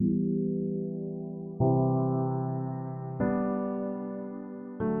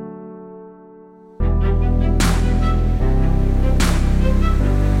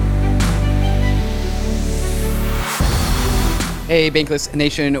Hey, Bankless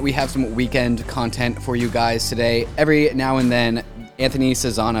Nation, we have some weekend content for you guys today. Every now and then, Anthony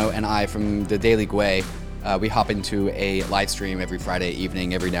Cesano and I from the Daily Gway, we hop into a live stream every Friday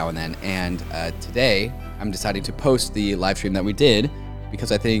evening, every now and then. And today, I'm deciding to post the live stream that we did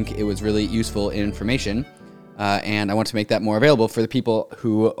because I think it was really useful information. And I want to make that more available for the people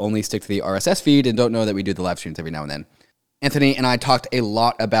who only stick to the RSS feed and don't know that we do the live streams every now and then. Anthony and I talked a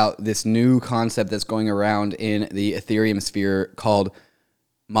lot about this new concept that's going around in the Ethereum sphere called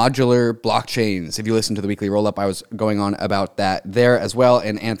modular blockchains. If you listen to the weekly roll-up, I was going on about that there as well.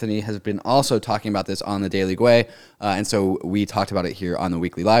 And Anthony has been also talking about this on the Daily Gway. And so we talked about it here on the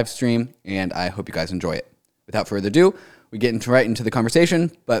weekly live stream, and I hope you guys enjoy it. Without further ado, we get right into the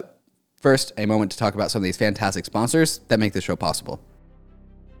conversation. But first, a moment to talk about some of these fantastic sponsors that make this show possible.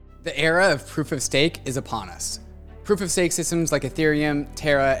 The era of proof of stake is upon us. Proof-of-stake systems like Ethereum,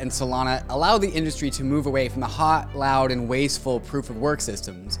 Terra, and Solana allow the industry to move away from the hot, loud, and wasteful proof-of-work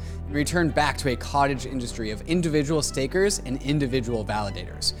systems and return back to a cottage industry of individual stakers and individual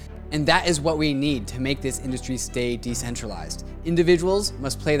validators. And that is what we need to make this industry stay decentralized. Individuals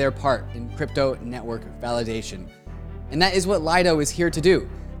must play their part in crypto network validation. And that is what Lido is here to do.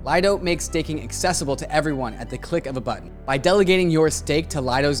 Lido makes staking accessible to everyone at the click of a button. By delegating your stake to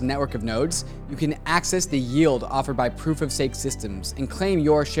Lido's network of nodes, you can access the yield offered by proof-of-stake systems and claim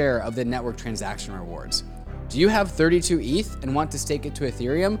your share of the network transaction rewards. Do you have 32 ETH and want to stake it to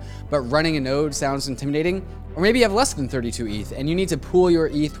Ethereum, but running a node sounds intimidating? Or maybe you have less than 32 ETH and you need to pool your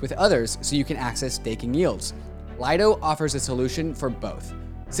ETH with others so you can access staking yields. Lido offers a solution for both.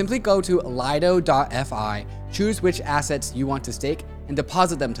 Simply go to lido.fi, choose which assets you want to stake, and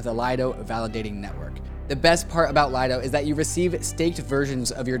deposit them to the Lido validating network. The best part about Lido is that you receive staked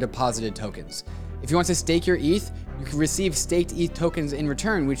versions of your deposited tokens. If you want to stake your ETH, you can receive staked ETH tokens in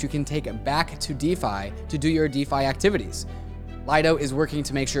return, which you can take back to DeFi to do your DeFi activities. Lido is working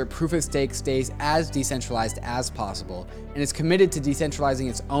to make sure proof of stake stays as decentralized as possible and is committed to decentralizing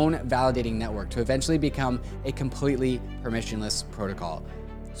its own validating network to eventually become a completely permissionless protocol.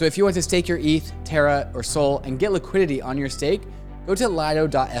 So if you want to stake your ETH, Terra, or Sol and get liquidity on your stake, go to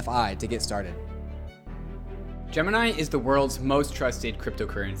lido.fi to get started. Gemini is the world's most trusted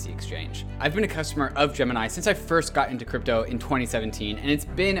cryptocurrency exchange. I've been a customer of Gemini since I first got into crypto in 2017, and it's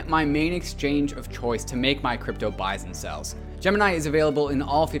been my main exchange of choice to make my crypto buys and sells. Gemini is available in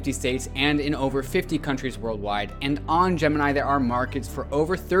all 50 states and in over 50 countries worldwide, and on Gemini there are markets for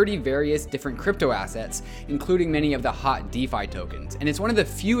over 30 various different crypto assets, including many of the hot DeFi tokens, and it's one of the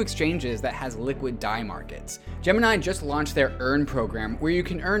few exchanges that has liquid DAI markets. Gemini just launched their Earn program, where you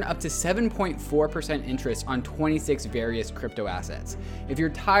can earn up to 7.4% interest on 26 various crypto assets. If you're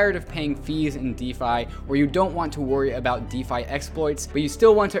tired of paying fees in DeFi, or you don't want to worry about DeFi exploits, but you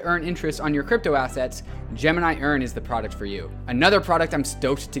still want to earn interest on your crypto assets, Gemini Earn is the product for you. Another product I'm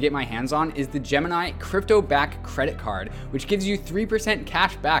stoked to get my hands on is the Gemini Crypto Back Credit Card, which gives you 3%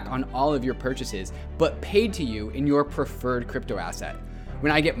 cash back on all of your purchases, but paid to you in your preferred crypto asset.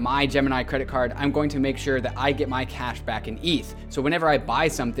 When I get my Gemini credit card, I'm going to make sure that I get my cash back in ETH. So whenever I buy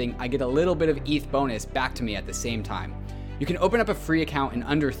something, I get a little bit of ETH bonus back to me at the same time. You can open up a free account in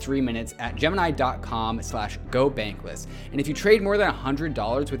under 3 minutes at gemini.com/gobankless. And if you trade more than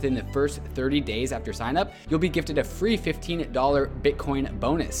 $100 within the first 30 days after sign up, you'll be gifted a free $15 Bitcoin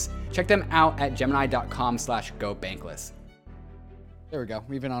bonus. Check them out at gemini.com/gobankless. There we go.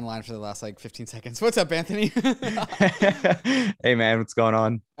 We've been online for the last 15 seconds. What's up, Anthony? Hey man, what's going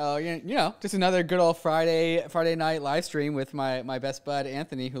on? Oh, just another good old Friday night live stream with my best bud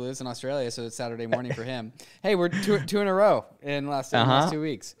Anthony, who lives in Australia. So it's Saturday morning for him. Hey, we're two in a row in the last 2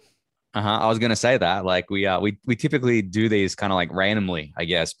 weeks. I was gonna say that we typically do these kind of randomly, I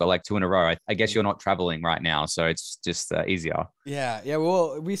guess, but 2 in a row. I guess you're not traveling right now, so it's just easier. Yeah.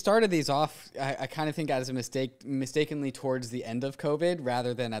 Well, we started these off. I kind of think as a mistakenly towards the end of COVID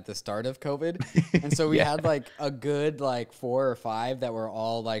rather than at the start of COVID, and so we had a good 4 or 5 that were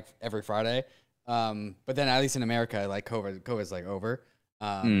all every Friday. But then at least in America, COVID's over.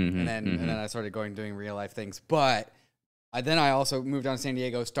 And then I started doing real life things, but. Then I also moved down to San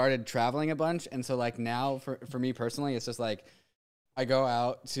Diego, started traveling a bunch. And so now for me personally, it's just I go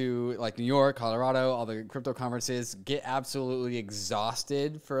out to New York, Colorado, all the crypto conferences, get absolutely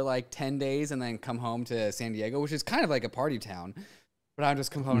exhausted for 10 days and then come home to San Diego, which is kind of like a party town. But I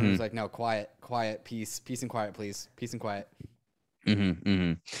just come home and it's no, quiet, peace and quiet, please. Peace and quiet.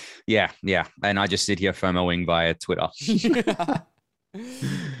 Yeah. And I just sit here FOMOing via Twitter.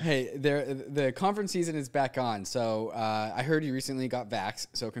 Hey, the conference season is back on. So I heard you recently got vaxxed,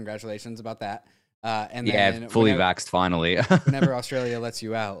 so congratulations about that. And then fully vaxxed finally. Whenever Australia lets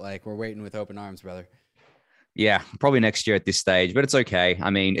you out, we're waiting with open arms, brother. Yeah, probably next year at this stage, but it's okay. I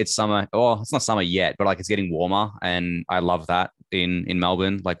mean, it's summer. Oh, it's not summer yet, but like it's getting warmer, and I love that in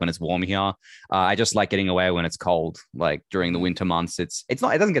Melbourne. Like when it's warm here, I just like getting away when it's cold. Like during the Mhm. winter months, it's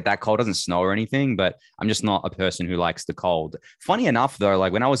not. It doesn't get that cold. It doesn't snow or anything. But I'm just not a person who likes the cold. Funny enough, though,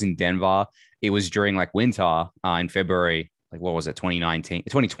 like when I was in Denver, it was during like winter in February. Like what was it, 2019,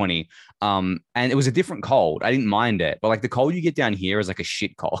 2020? And it was a different cold. I didn't mind it, but like the cold you get down here is like a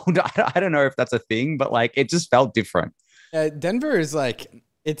shit cold. I don't know if that's a thing, but like it just felt different. Denver is like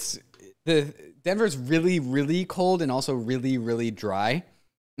the Denver's really really cold and also really really dry,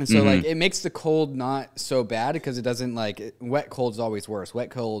 and so like Hmm. it makes the cold not so bad because it doesn't like wet cold is always worse. Wet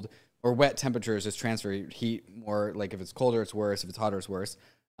cold or wet temperatures just transfer heat more. Like if it's colder, it's worse. If it's hotter, it's worse.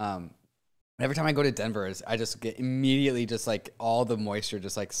 Um, Every time I go to Denver, I just get immediately just like all the moisture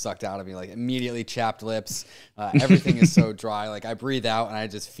just like sucked out of me, like immediately chapped lips. Everything is so dry. Like I breathe out and I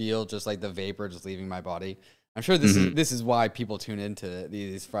just feel just like the vapor just leaving my body. I'm sure this is Hmm. this is why people tune into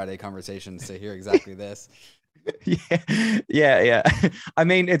these Friday conversations to hear exactly this. Yeah. I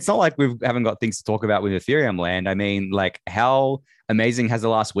mean, it's not like we haven't got things to talk about with Ethereum land. I mean, like how amazing has the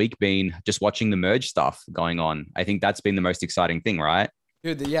last week been just watching the merge stuff going on? I think that's been the most exciting thing, right?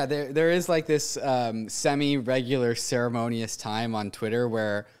 Dude, yeah, there is like this semi-regular ceremonious time on Twitter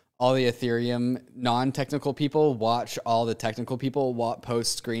where all the Ethereum non-technical people watch all the technical people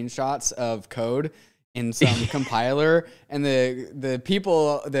post screenshots of code in some compiler, and the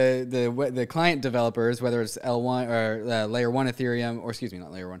people the client developers, whether it's L1 or layer one Ethereum, or excuse me,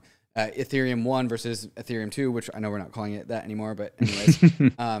 not layer one, Ethereum 1 versus Ethereum 2, which I know we're not calling it that anymore, but anyways,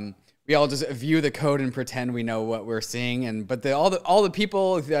 we all just view the code and pretend we know what we're seeing. And but all the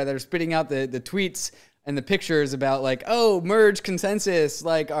people that are spitting out the tweets and the pictures about like, oh, merge consensus,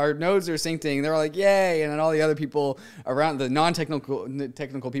 like our nodes are syncing, they're all like, yay. And then all the other people around, the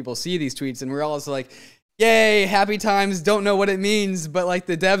non-technical people, see these tweets, and we're all just like, yay, happy times, don't know what it means, but like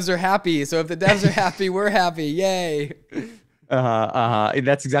the devs are happy, so if the devs are happy, we're happy, yay.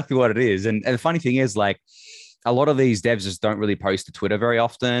 That's exactly what it is. And the funny thing is, like, a lot of these devs just don't really post to Twitter very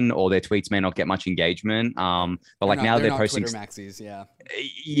often, or their tweets may not get much engagement. But like now They're they're not posting. Twitter maxis, yeah.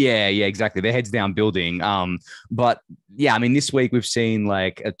 Yeah, exactly. Their heads down building. But yeah, I mean, this week we've seen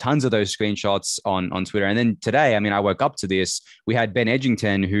like tons of those screenshots on Twitter, and then today, I mean, I woke up to this. We had Ben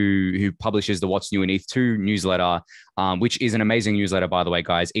Edgington, who publishes the What's New in ETH2 newsletter, which is an amazing newsletter, by the way,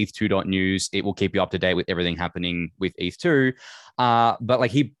 guys. ETH2.news. It will keep you up to date with everything happening with ETH2. But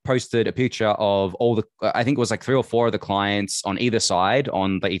like he posted a picture of all the, I think it was like 3 or 4 of the clients on either side,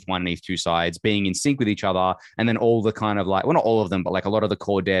 on the ETH1 and ETH2 sides, being in sync with each other. And then all the kind of like, well, not all of them, but like a lot of the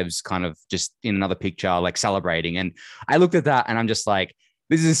core devs kind of just in another picture, like celebrating. And I looked at that and I'm just like,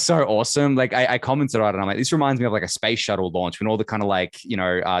 this is so awesome. Like I commented on it and I'm like, this reminds me of like a space shuttle launch when all the kind of like,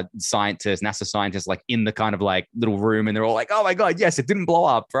 scientists, NASA scientists, like in the kind of like little room and they're all like, oh my God, yes, it didn't blow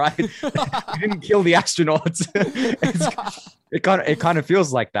up, right? We didn't kill the astronauts. It kind of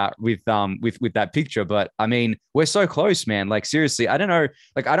feels like that with that picture. But I mean, we're so close, man. Like seriously, I don't know.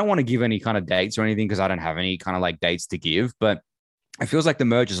 Like I don't want to give any kind of dates or anything because I don't have any kind of like dates to give, but it feels like the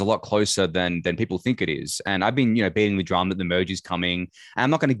merge is a lot closer than people think it is. And I've been, beating the drum that the merge is coming. And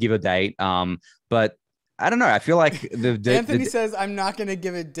I'm not going to give a date. But I don't know. I feel like Anthony says, I'm not going to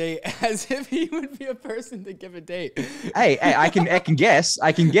give a date, as if he would be a person to give a date. hey, I can guess.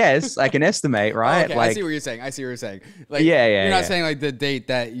 I can estimate, Oh, right? okay, I Like, see what you're saying. I see what you're saying. Like, yeah, you're not yeah. saying like the date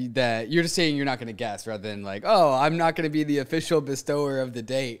that you're just saying you're not going to guess, rather than like, oh, I'm not going to be the official bestower of the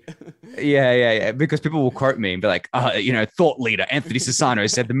date. Yeah. Because people will quote me and be like, thought leader Anthony Sassano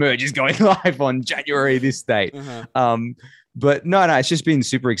said the merge is going live on January this date. Uh-huh. But no, it's just been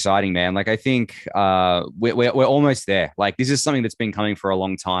super exciting, man. Like I think we're almost there. Like this is something that's been coming for a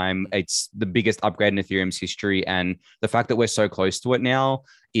long time. It's the biggest upgrade in Ethereum's history, and the fact that we're so close to it now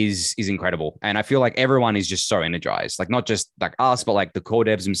is incredible. And I feel like everyone is just so energized. Like not just like us, but like the core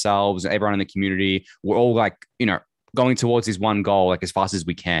devs themselves, everyone in the community. We're all like going towards this one goal like as fast as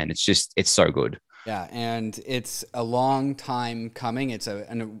we can. It's so good. Yeah, and it's a long time coming. It's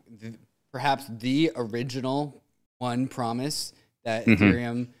perhaps the original one promise that Mm-hmm.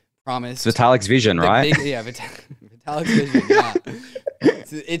 Ethereum promised. Vitalik's vision, right? Vitalik's vision. Yeah,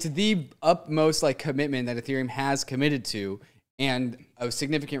 it's the utmost like commitment that Ethereum has committed to, and a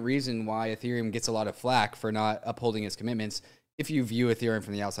significant reason why Ethereum gets a lot of flack for not upholding its commitments. If you view Ethereum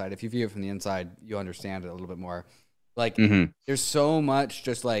from the outside, if you view it from the inside, you understand it a little bit more. Like, Mm-hmm. there's so much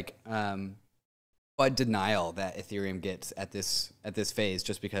just like but denial that Ethereum gets at this phase,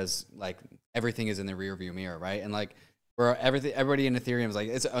 just because like everything is in the rearview mirror, right? And like where everybody in Ethereum is like,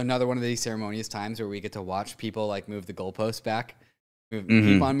 it's another one of these ceremonious times where we get to watch people like move the goalposts back.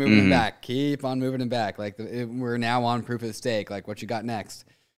 Keep on moving him Mm-hmm. back. Keep on moving him back. Like we're now on proof of stake. Like what you got next?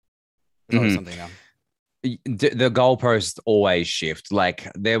 There's always Mm-hmm. something now. The goalposts always shift. Like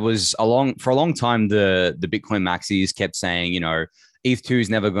there was for a long time, the Bitcoin maxis kept saying, ETH2 is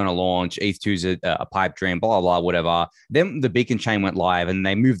never going to launch. ETH2 is a pipe dream, blah, blah, whatever. Then the beacon chain went live and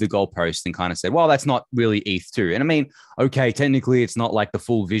they moved the goalpost and kind of said, well, that's not really ETH2. And I mean, okay, technically it's not like the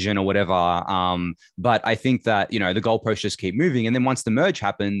full vision or whatever. But I think that, the goalposts just keep moving. And then once the merge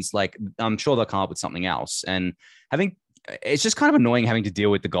happens, like I'm sure they'll come up with something else. And having it's just kind of annoying having to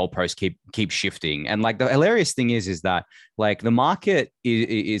deal with the goalposts keep shifting. And like the hilarious thing is that like the market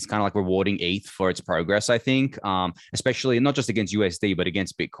is kind of like rewarding ETH for its progress, I think, especially not just against USD, but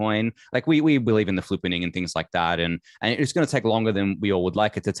against Bitcoin. Like we believe in the flippening and things like that. And it's going to take longer than we all would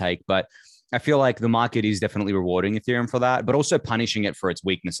like it to take. But I feel like the market is definitely rewarding Ethereum for that, but also punishing it for its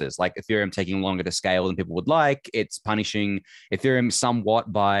weaknesses. Like Ethereum taking longer to scale than people would like. It's punishing Ethereum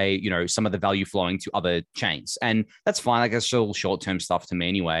somewhat by, some of the value flowing to other chains. And that's fine. Like that's still short-term stuff to me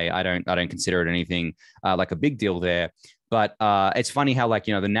anyway. I don't consider it anything like a big deal there. But it's funny how like,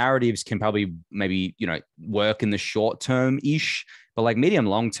 the narratives can probably maybe, work in the short term ish, but like medium,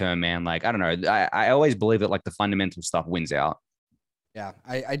 long term, man, like, I don't know. I always believe that like the fundamental stuff wins out. Yeah,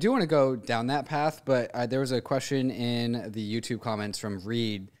 I do want to go down that path, but there was a question in the YouTube comments from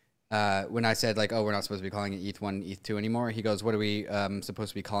Reed when I said like, oh, we're not supposed to be calling it ETH1, ETH2 anymore. He goes, what are we supposed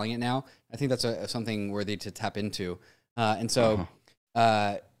to be calling it now? I think that's something worthy to tap into. And so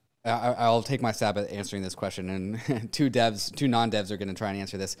I'll take my stab at answering this question, and two non-devs are going to try and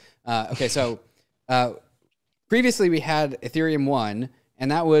answer this. Okay, so previously we had Ethereum 1,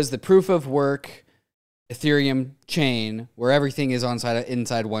 and that was the proof of work Ethereum chain where everything is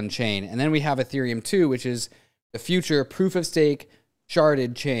inside one chain. And then we have Ethereum 2, which is the future proof of stake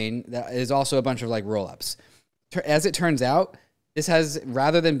sharded chain that is also a bunch of like rollups. As it turns out, this has,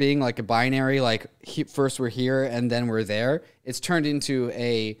 rather than being like a binary, like first we're here and then we're there, it's turned into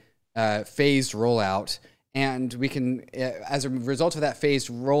a phased rollout. And we can, as a result of that phased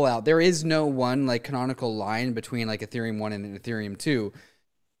rollout, there is no one like canonical line between like Ethereum 1 and Ethereum 2.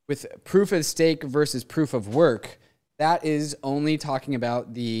 With proof of stake versus proof of work, that is only talking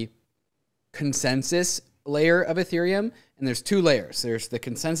about the consensus layer of Ethereum. And there's two layers. There's the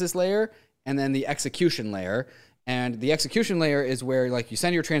consensus layer and then the execution layer. And the execution layer is where like you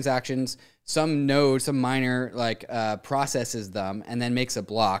send your transactions, some node, some miner like processes them and then makes a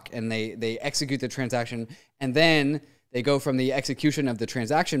block, and they execute the transaction, and then they go from the execution of the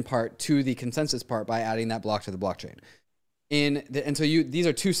transaction part to the consensus part by adding that block to the blockchain. And so these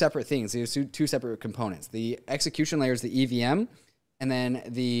are two separate things. These are two separate components. The execution layer is the EVM, and then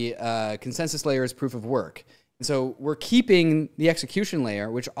the consensus layer is proof of work. And so we're keeping the execution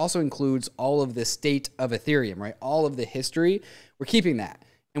layer, which also includes all of the state of Ethereum, right? All of the history, we're keeping that.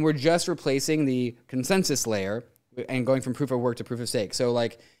 And we're just replacing the consensus layer and going from proof of work to proof of stake. So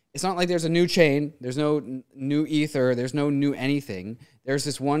like, it's not like there's a new chain, there's no new Ether, there's no new anything. There's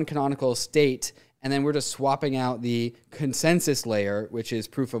this one canonical state, and then we're just swapping out the consensus layer, which is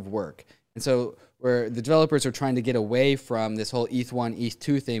proof of work. And so where the developers are trying to get away from this whole ETH1,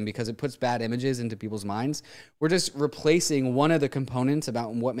 ETH2 thing because it puts bad images into people's minds, we're just replacing one of the components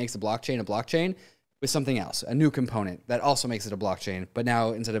about what makes a blockchain with something else, a new component that also makes it a blockchain. But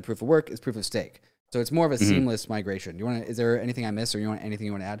now instead of proof of work, it's proof of stake. So it's more of a seamless migration. Is there anything I missed, or anything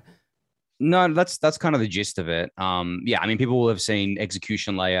you want to add? No, that's kind of the gist of it. Yeah, I mean, people will have seen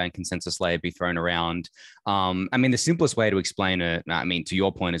execution layer and consensus layer be thrown around. I mean, the simplest way to explain it, I mean, to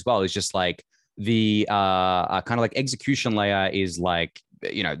your point as well, is just like the kind of like execution layer is like,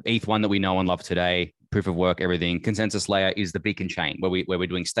 ETH1 that we know and love today, proof of work, everything. Consensus layer is the beacon chain where we're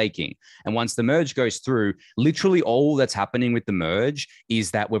doing staking. And once the merge goes through, literally all that's happening with the merge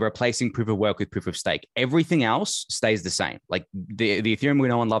is that we're replacing proof of work with proof of stake. Everything else stays the same. Like the Ethereum we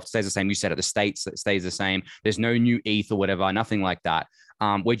know and love stays the same. You said it, the state stays the same. There's no new ETH or whatever, nothing like that.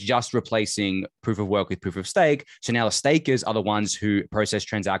 We're just replacing proof of work with proof of stake. So now the stakers are the ones who process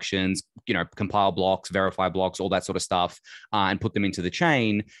transactions, compile blocks, verify blocks, all that sort of stuff, and put them into the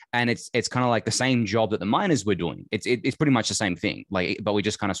chain. And it's kind of like the same job that the miners were doing. It's pretty much the same thing, but we're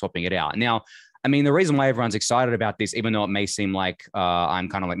just kind of swapping it out. Now, I mean, the reason why everyone's excited about this, even though it may seem like I'm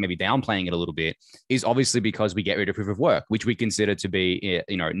kind of like maybe downplaying it a little bit, is obviously because we get rid of proof of work, which we consider to be,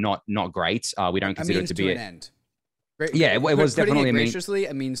 not great. We don't consider it to be an end. Yeah, it was definitely graciously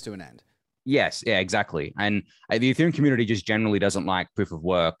a means to an end. Yes, yeah, exactly. And the Ethereum community just generally doesn't like proof of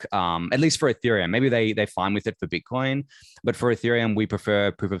work, at least for Ethereum. Maybe they're fine with it for Bitcoin, but for Ethereum, we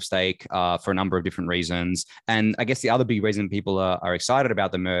prefer proof of stake for a number of different reasons. And I guess the other big reason people are excited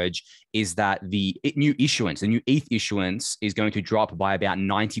about the merge is that the new issuance, the new ETH issuance, is going to drop by about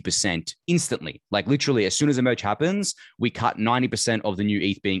 90% instantly. Like literally, as soon as the merge happens, we cut 90% of the new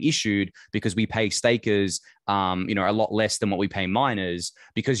ETH being issued because we pay stakers a lot less than what we pay miners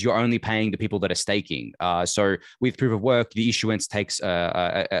because you're only paying the people that are staking. So with proof of work, the issuance takes,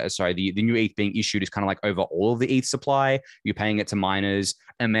 the new ETH being issued is kind of like over all of the ETH supply. You're paying it to miners.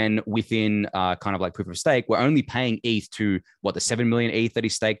 And then within kind of like proof of stake, we're only paying ETH to the 7 million ETH that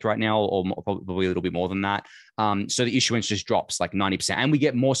is staked right now, or probably a little bit more than that. So the issuance just drops like 90%. And we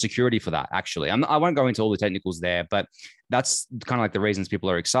get more security for that, actually. I won't go into all the technicals there, but that's kind of like the reasons people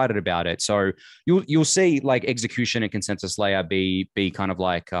are excited about it. So you'll see like execution and consensus layer be kind of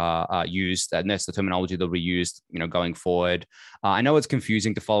like used, and that's the terminology that we used, going forward. I know it's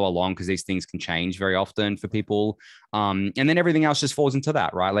confusing to follow along because these things can change very often for people. And then everything else just falls into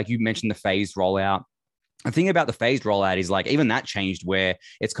that, right? Like you mentioned the phased rollout. The thing about the phased rollout is like even that changed where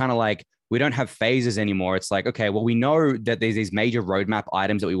it's kind of like we don't have phases anymore. It's like, okay, well, we know that there's these major roadmap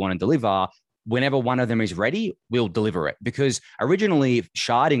items that we want to deliver. Whenever one of them is ready, we'll deliver it. Because originally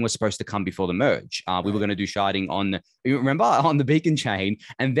sharding was supposed to come before the merge. We were going to do sharding on the beacon chain,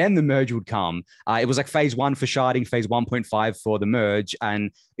 and then the merge would come. It was like phase 1 for sharding, phase 1.5 for the merge.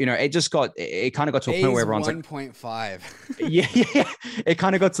 And, it kind of got to a point where everyone's 1.5. yeah. It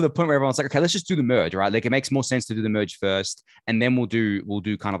kind of got to the point where everyone's like, okay, let's just do the merge, right? Like it makes more sense to do the merge first, and then we'll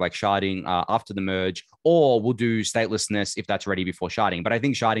do kind of like sharding after the merge, or we'll do statelessness if that's ready before sharding. But I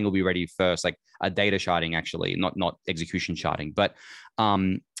think sharding will be ready first, like a data sharding actually, not execution sharding. But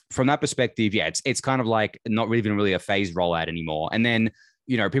from that perspective, yeah, it's kind of like not even really a phased rollout anymore. And then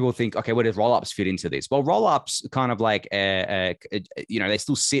people think, okay, where does rollups fit into this? Well, rollups kind of like, they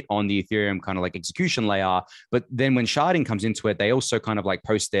still sit on the Ethereum kind of like execution layer, but then when sharding comes into it, they also kind of like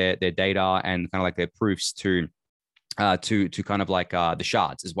post their data and kind of like their proofs to kind of like the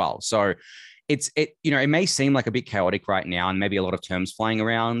shards as well. So it may seem like a bit chaotic right now and maybe a lot of terms flying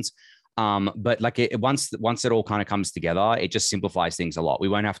around. But like once it all kind of comes together, it just simplifies things a lot. We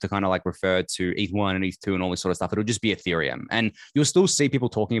won't have to kind of like refer to ETH1 and ETH2 and all this sort of stuff. It'll just be Ethereum. And you'll still see people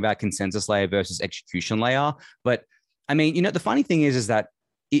talking about consensus layer versus execution layer. But I mean, the funny thing is that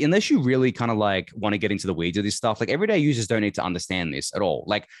unless you really kind of like want to get into the weeds of this stuff, like everyday users don't need to understand this at all.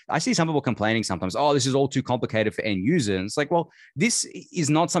 Like I see some people complaining sometimes, oh, this is all too complicated for end users. And it's like, well, this is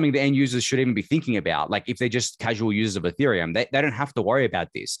not something the end users should even be thinking about. Like if they're just casual users of Ethereum, they don't have to worry about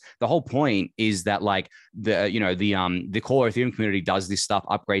this. The whole point is that like the core Ethereum community does this stuff,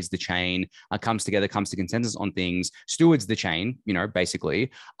 upgrades the chain, comes together, comes to consensus on things, stewards the chain,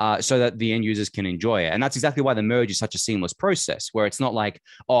 basically, so that the end users can enjoy it. And that's exactly why the merge is such a seamless process, where it's not like,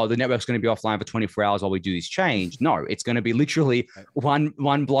 oh, the network's going to be offline for 24 hours while we do this change. No, it's going to be literally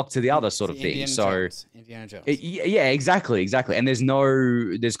one block to the other sort of thing. So Indiana Jones. Yeah, exactly. And there's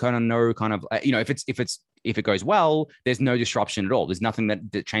kind of no kind of, if it goes well, there's no disruption at all. There's nothing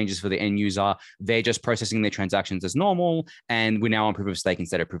that changes for the end user. They're just processing their transactions as normal. And we're now on proof of stake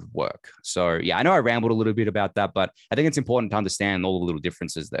instead of proof of work. So yeah, I know I rambled a little bit about that, but I think it's important to understand all the little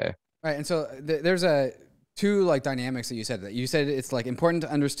differences there. Right. And so there's two like dynamics that you said. It's like important to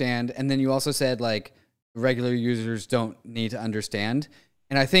understand, and then you also said like regular users don't need to understand.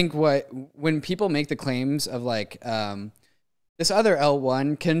 And I think when people make the claims of like this other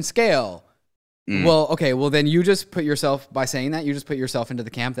L1 can scale, well, okay, well then you just put yourself, by saying that, you just put yourself into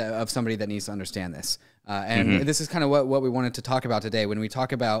the camp of somebody that needs to understand this. And this is kind of what we wanted to talk about today when we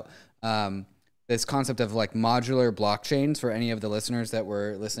talk about this concept of like modular blockchains for any of the listeners that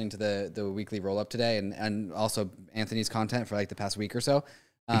were listening to the weekly roll up today, and also Anthony's content for like the past week or so.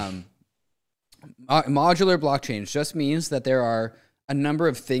 Modular blockchains just means that there are a number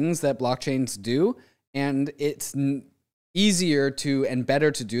of things that blockchains do, and it's easier to and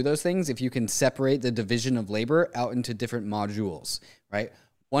better to do those things if you can separate the division of labor out into different modules, right?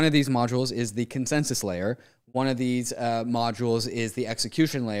 One of these modules is the consensus layer. One of these modules is the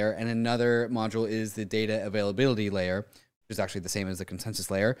execution layer, and another module is the data availability layer, which is actually the same as the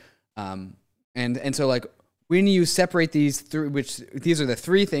consensus layer. And so like when you separate these three, which these are the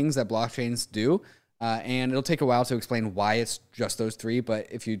three things that blockchains do, and it'll take a while to explain why it's just those three, but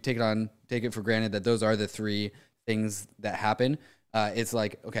if you take it for granted that those are the three things that happen, it's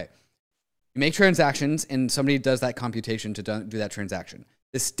like, okay, you make transactions and somebody does that computation to do that transaction.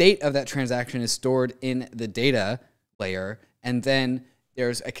 The state of that transaction is stored in the data layer, and then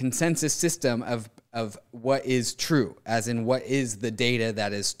there's a consensus system of what is true, as in what is the data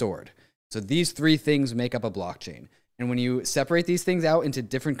that is stored. So these three things make up a blockchain. And when you separate these things out into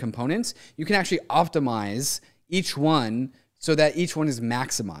different components, you can actually optimize each one so that each one is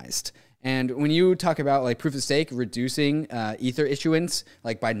maximized. And when you talk about like proof of stake reducing ether issuance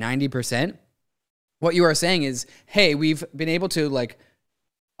like by 90%, what you are saying is, hey, we've been able to like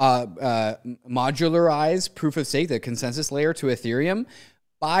modularize proof of stake, the consensus layer, to Ethereum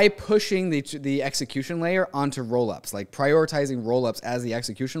by pushing the execution layer onto rollups, like prioritizing rollups as the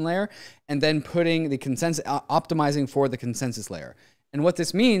execution layer, and then putting the consensus, optimizing for the consensus layer. And what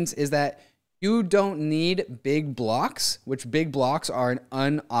this means is that you don't need big blocks, which big blocks are an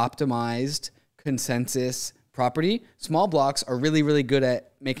unoptimized consensus property. Small blocks are really, really good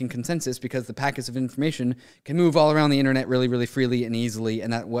at making consensus because the packets of information can move all around the internet really, really freely and easily,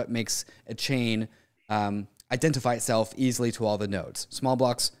 and that's what makes a chain identify itself easily to all the nodes. Small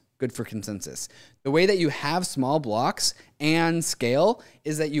blocks, good for consensus. The way that you have small blocks and scale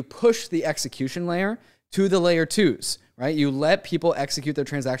is that you push the execution layer to the layer 2s, right? You let people execute their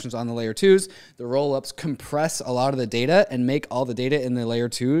transactions on the layer 2s. The rollups compress a lot of the data and make all the data in the layer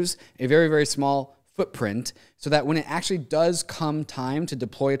 2s a very, very small footprint, so that when it actually does come time to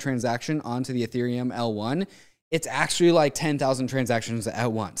deploy a transaction onto the Ethereum L1, it's actually like 10,000 transactions at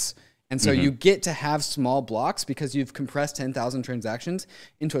once. And so you get to have small blocks because you've compressed 10,000 transactions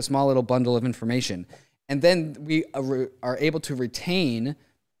into a small little bundle of information. And then we are able to retain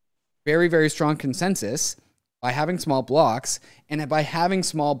very, very strong consensus by having small blocks. And by having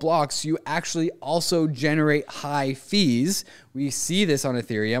small blocks, you actually also generate high fees. We see this on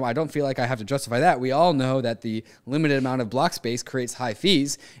Ethereum. I don't feel like I have to justify that. We all know that the limited amount of block space creates high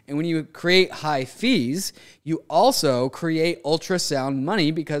fees. And when you create high fees, you also create ultrasound money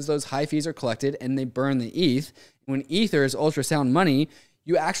because those high fees are collected and they burn the ETH. When Ether is ultrasound money,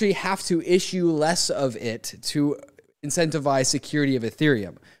 you actually have to issue less of it to incentivize security of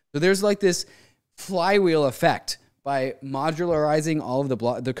Ethereum. So there's like this flywheel effect by modularizing all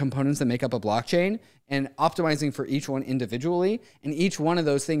of the components that make up a blockchain and optimizing for each one individually, and each one of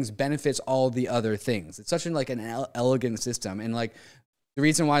those things benefits all the other things. It's such an elegant system. And like the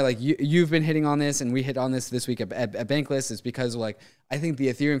reason why like you've been hitting on this and we hit on this week at Bankless is because like I think the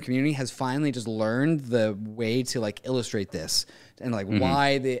Ethereum community has finally just learned the way to like illustrate this and like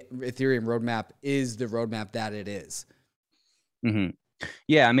why the Ethereum roadmap is the roadmap that it is.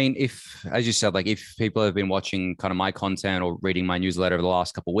 Yeah, I mean, if, as you said, like if people have been watching kind of my content or reading my newsletter over the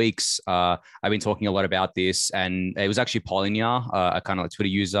last couple of weeks, I've been talking a lot about this, and it was actually Polynia, a kind of like Twitter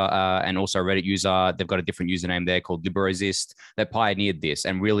user and also a Reddit user. They've got a different username there called LiberaResist that pioneered this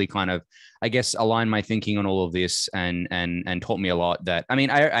and really kind of, I guess, aligned my thinking on all of this and taught me a lot. That I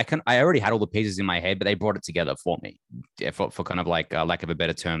mean, I already had all the pieces in my head, but they brought it together for me, for kind of like lack of a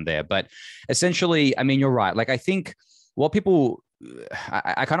better term there. But essentially, I mean, you're right. Like I think what people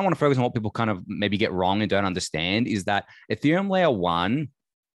I kind of want to focus on what people kind of maybe get wrong and don't understand is that Ethereum layer 1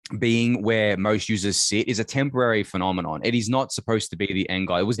 being where most users sit is a temporary phenomenon. It is not supposed to be the end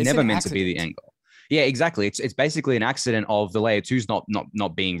goal. It was never meant to be the end goal. Yeah, exactly. It's basically an accident of the layer 2's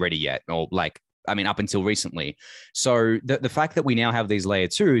not being ready yet, or like, I mean, up until recently. So the fact that we now have these layer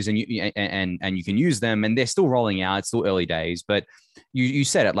 2's and you can use them, and they're still rolling out, it's still early days, but you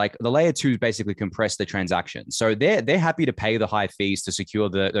said it, like the layer 2's basically compress the transactions. So they're happy to pay the high fees to secure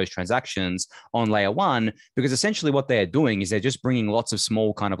those transactions on layer 1, because essentially what they're doing is they're just bringing lots of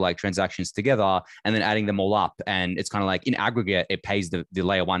small kind of like transactions together and then adding them all up. And it's kind of like in aggregate, it pays the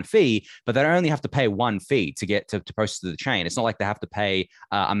layer 1 fee, but they only have to pay one fee to get to post to the chain. It's not like they have to pay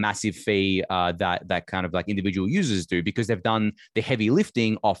a massive fee that kind of like individual users do, because they've done the heavy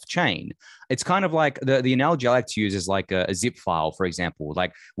lifting off chain. It's kind of like the analogy I like to use is like a zip file, for example.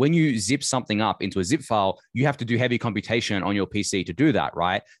 Like when you zip something up into a zip file, you have to do heavy computation on your PC to do that,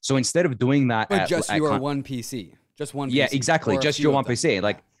 right? So instead of doing that, but just your one PC, just one. Yeah, PC, exactly, just your one PC.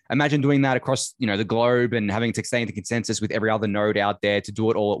 Like imagine doing that across the globe and having to stay into consensus with every other node out there to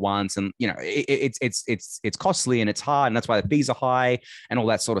do it all at once, and it's costly and it's hard, and that's why the fees are high and all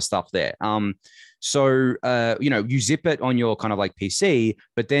that sort of stuff there. So, you zip it on your kind of like PC,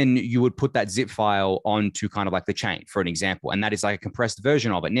 but then you would put that zip file onto kind of like the chain, for an example. And that is like a compressed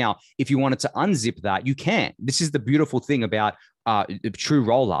version of it. Now, if you wanted to unzip that, you can. This is the beautiful thing about true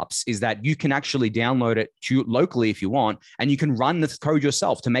rollups, is that you can actually download it locally if you want, and you can run the code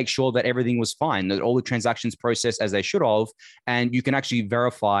yourself to make sure that everything was fine, that all the transactions processed as they should have, and you can actually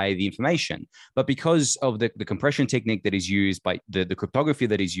verify the information. But because of the compression technique that is used, by the cryptography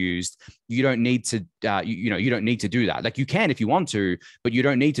that is used, you don't need to you don't need to do that. Like you can if you want to, but you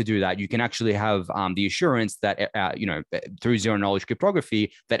don't need to do that. You can actually have the assurance that through zero knowledge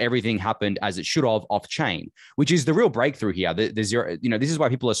cryptography that everything happened as it should have off chain, which is the real breakthrough here. the zero, this is why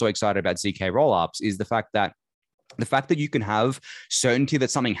people are so excited about ZK rollups, is the fact that you can have certainty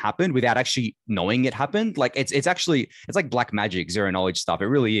that something happened without actually knowing it happened. Like it's like black magic, zero knowledge stuff. It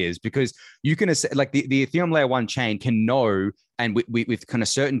really is, because you can, like the Ethereum layer 1 chain can know, and with kind of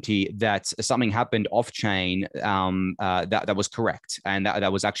certainty, that something happened off chain that was correct, and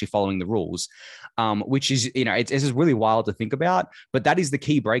that was actually following the rules, which is, it's just really wild to think about. But that is the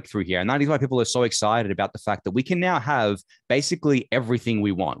key breakthrough here. And that is why people are so excited about the fact that we can now have basically everything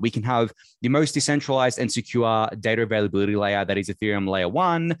we want. We can have the most decentralized and secure data availability layer, that is Ethereum layer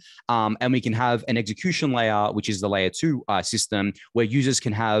 1. And we can have an execution layer, which is the layer 2 system, where users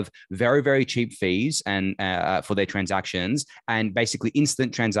can have very, very cheap fees and for their transactions, and basically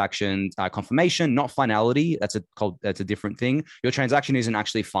instant transaction confirmation, not finality. That's a different thing. Your transaction isn't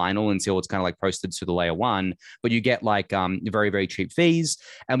actually final until it's kind of like posted to the layer 1, but you get like very, very cheap fees.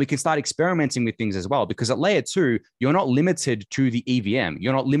 And we can start experimenting with things as well, because at layer 2, you're not limited to the EVM.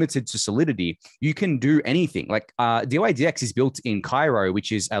 You're not limited to Solidity. You can do anything. Like DYDX is built in Cairo,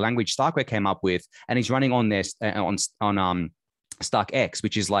 which is a language Starkware came up with, and it's running on their on Stark X,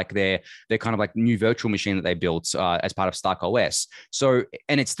 which is like their kind of like new virtual machine that they built as part of Stark OS. So,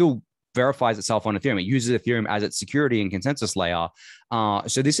 and it still verifies itself on Ethereum. It uses Ethereum as its security and consensus layer.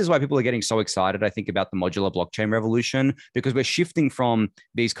 So this is why people are getting so excited, I think, about the modular blockchain revolution, because we're shifting from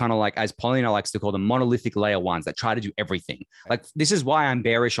these kind of like, as Paulina likes to call them, monolithic layer 1s that try to do everything. Like, this is why I'm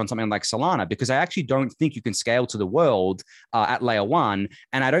bearish on something like Solana, because I actually don't think you can scale to the world at layer 1.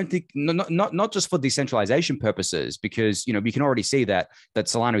 And I don't think, not just for decentralization purposes, because, we can already see that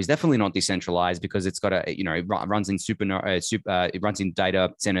Solana is definitely not decentralized, because it's got it runs in it runs in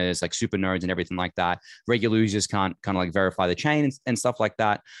data centers like super nodes and everything like that. Regular users can't kind of like verify the chain and stuff like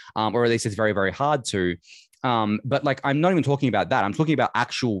that, or at least it's very, very hard to. But like, I'm not even talking about that. I'm talking about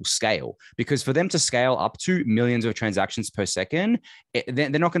actual scale, because for them to scale up to millions of transactions per second, they're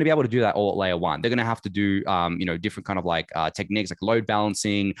not going to be able to do that all at layer 1. They're going to have to do, different kind of like techniques like load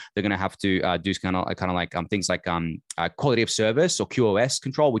balancing. They're going to have to do kind of like things like quality of service or QoS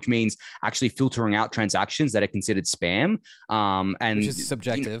control, which means actually filtering out transactions that are considered spam. And which is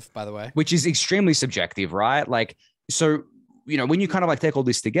subjective, by the way. Which is extremely subjective, right? Like, so, when you kind of like take all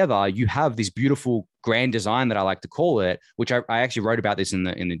this together, you have this beautiful grand design that I like to call it, which I actually wrote about this in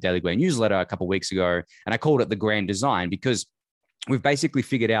the Daily Gwei newsletter a couple of weeks ago. And I called it the grand design, because we've basically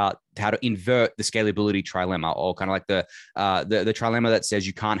figured out how to invert the scalability trilemma, or kind of like the trilemma that says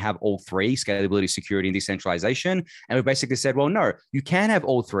you can't have all three: scalability, security, and decentralization. And we basically said, well, no, you can have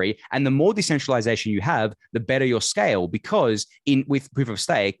all three. And the more decentralization you have, the better your scale, because with proof of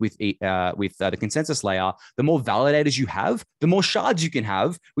stake, with the consensus layer, the more validators you have, the more shards you can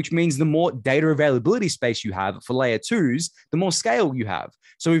have, which means the more data availability space you have for layer 2s, the more scale you have.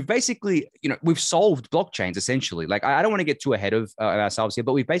 So we've basically, we've solved blockchains essentially. Like, I don't want to get too ahead of ourselves here,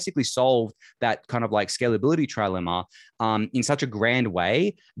 but we've basically solved that kind of like scalability trilemma in such a grand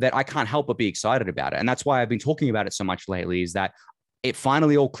way that I can't help but be excited about it. And that's why I've been talking about it so much lately, is that it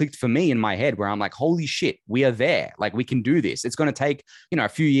finally all clicked for me in my head, where I'm like, holy shit, we are there. Like, we can do this. It's going to take, a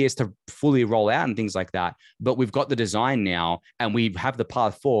few years to fully roll out and things like that. But we've got the design now, and we have the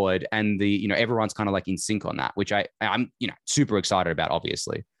path forward, and everyone's kind of like in sync on that, which I'm super excited about,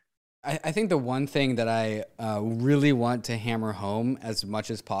 obviously. I think the one thing that I really want to hammer home as much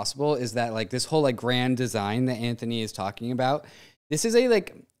as possible is that, like, this whole like grand design that Anthony is talking about, this is a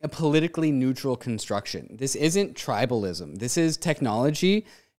politically neutral construction. This isn't tribalism. This is technology,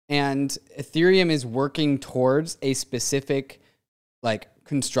 and Ethereum is working towards a specific like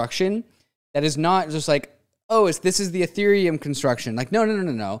construction that is not just like, oh, this is the Ethereum construction. Like,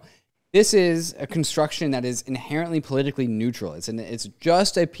 no. This is a construction that is inherently politically neutral. It's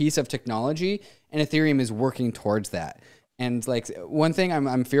just a piece of technology, and Ethereum is working towards that. And like, one thing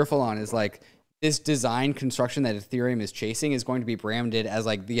I'm fearful on is like, this design construction that Ethereum is chasing is going to be branded as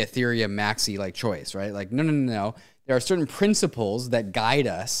like the Ethereum maxi like choice, right? Like, no. There are certain principles that guide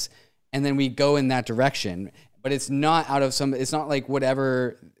us, and then we go in that direction. But it's not it's not like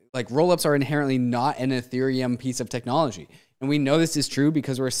whatever, like rollups are inherently not an Ethereum piece of technology. And we know this is true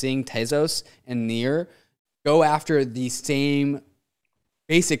because we're seeing Tezos and Near go after the same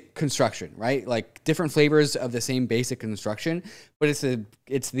basic construction, right? Like, different flavors of the same basic construction, but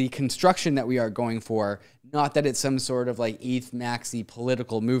it's the construction that we are going for, not that it's some sort of like ETH maxi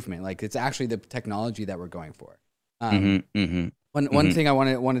political movement. Like, it's actually the technology that we're going for. One thing I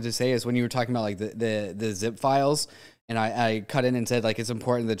wanted to say is, when you were talking about like the zip files, and I cut in and said like, it's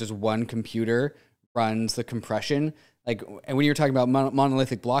important that just one computer runs the compression. Like, and when you're talking about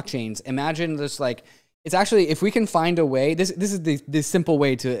monolithic blockchains, imagine just like, it's actually, if we can find a way, this is the simple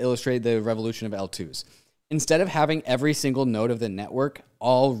way to illustrate the revolution of L2s. instead of having every single node of the network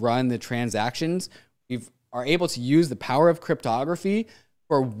all run the transactions, we are able to use the power of cryptography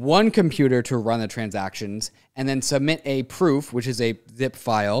for one computer to run the transactions and then submit a proof, which is a zip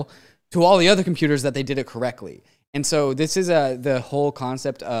file, to all the other computers that they did it correctly. And so this is the whole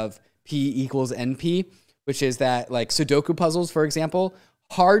concept of P equals NP, which is that like Sudoku puzzles, for example,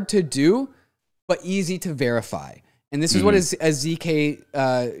 hard to do, but easy to verify. And this is what a ZK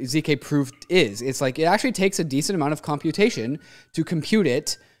proof is. It's like it actually takes a decent amount of computation to compute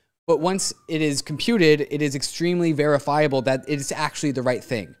it, but once it is computed, it is extremely verifiable that it is actually the right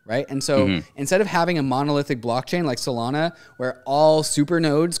thing, right? And so instead of having a monolithic blockchain like Solana, where all super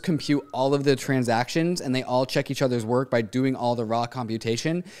nodes compute all of the transactions and they all check each other's work by doing all the raw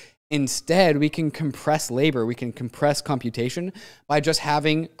computation, instead we can compress labor, we can compress computation by just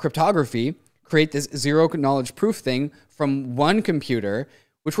having cryptography create this zero knowledge proof thing from one computer,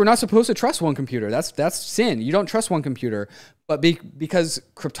 which we're not supposed to trust one computer. That's sin. You don't trust one computer. But because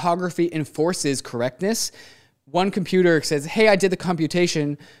cryptography enforces correctness, one computer says, hey, I did the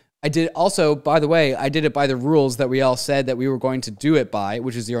computation. I did also, by the way, I did it by the rules that we all said that we were going to do it by,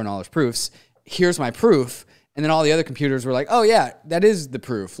 which is zero knowledge proofs. Here's my proof. And then all the other computers were like, oh yeah, that is the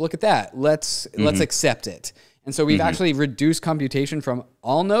proof. Look at that. Let's accept it. And so we've actually reduced computation from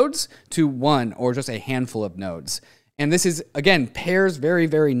all nodes to one or just a handful of nodes. And this is, again, pairs very,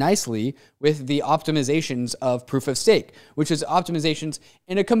 very nicely with the optimizations of proof of stake, which is optimizations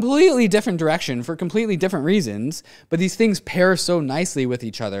in a completely different direction for completely different reasons. But these things pair so nicely with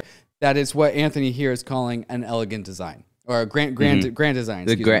each other. That is what Anthony here is calling an elegant design or a grand design.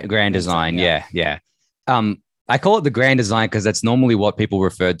 The grand design. Yeah. I call it the grand design because that's normally what people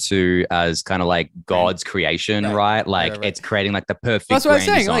refer to as kind of like God's creation, right? Like it's creating like the perfect. That's what I was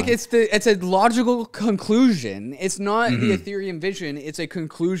saying. Design. Like it's a logical conclusion. It's not the Ethereum vision. It's a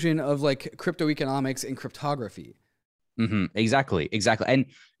conclusion of like crypto economics and cryptography. Exactly. And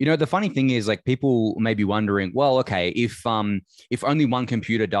the funny thing is, like, people may be wondering, well, okay, if only one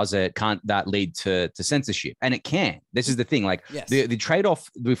computer does it, can't that lead to censorship? And it can. This is the thing. Like, yes. the trade-off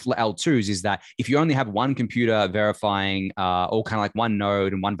with L2s is that if you only have one computer verifying, or kind of like one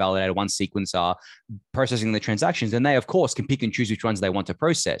node and one validator, one sequencer processing the transactions, then they of course can pick and choose which ones they want to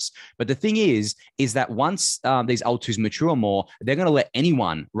process. But the thing is that once these L2s mature more, they're going to let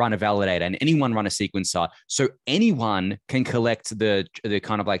anyone run a validator and anyone run a sequencer, so anyone can collect the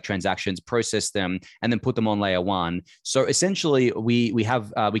kind of like transactions, process them, and then put them on layer one. So essentially, we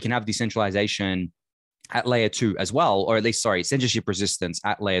can have decentralization at layer two as well, or at least, censorship resistance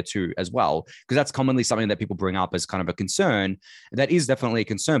at layer two as well, because that's commonly something that people bring up as kind of a concern. That is definitely a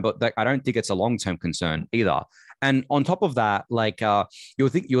concern, but I don't think it's a long-term concern either. And on top of that, like you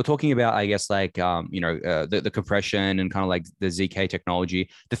were talking about, I guess, like the compression and kind of like the ZK technology.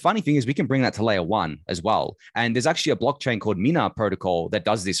 The funny thing is we can bring that to layer one as well. And there's actually a blockchain called Mina protocol that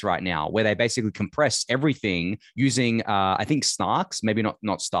does this right now, where they basically compress everything using I think snarks, maybe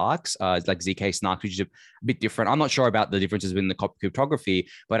not starks, it's like ZK snarks, which is a bit different. I'm not sure about the differences in the cryptography,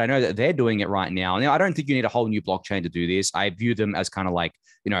 but I know that they're doing it right now. Now, I don't think you need a whole new blockchain to do this. I view them as kind of like,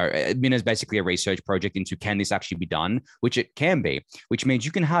 Mina is basically a research project into can this actually be done, which it can be, which means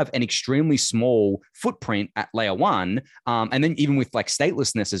you can have an extremely small footprint at layer one. And then even with like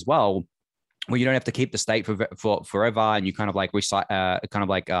statelessness as well, where you don't have to keep the state for forever, and you kind of like cycle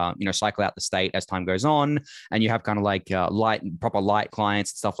out the state as time goes on, and you have kind of like proper light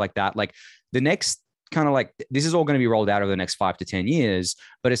clients and stuff like that. Like the next kind of like, this is all going to be rolled out over the next 5 to 10 years,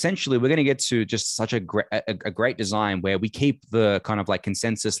 but essentially we're going to get to just such a great design where we keep the kind of like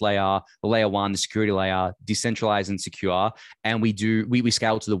consensus layer, the layer one, the security layer, decentralized and secure, and we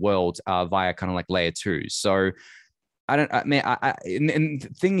scale to the world via kind of like layer two. So and the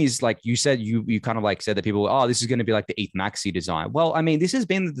thing is, like you said, you kind of like said that people, this is going to be like the ETH Maxi design. Well, I mean, this has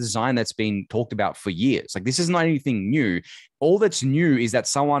been the design that's been talked about for years. Like, this is not anything new. All that's new is that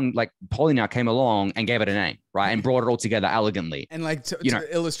someone like Polynow came along and gave it a name, right? And brought it all together elegantly. And like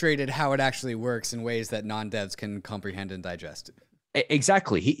illustrated how it actually works in ways that non-devs can comprehend and digest.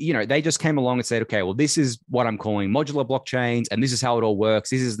 Exactly. They just came along and said, okay, well, this is what I'm calling modular blockchains, and this is how it all works.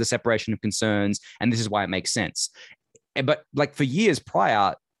 This is the separation of concerns, and this is why it makes sense. But like for years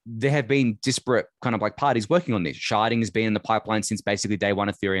prior, there have been disparate kind of like parties working on this. Sharding has been in the pipeline since basically day one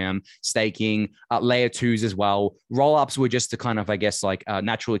Ethereum, staking, layer twos as well. Rollups were just a kind of, I guess, like a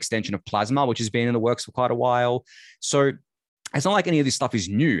natural extension of Plasma, which has been in the works for quite a while. So it's not like any of this stuff is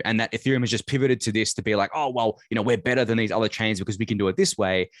new and that Ethereum has just pivoted to this to be like, oh, well, we're better than these other chains because we can do it this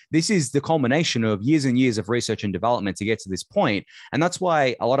way. This is the culmination of years and years of research and development to get to this point. And that's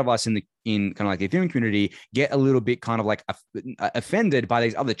why a lot of us in kind of like the Ethereum community get a little bit kind of like offended by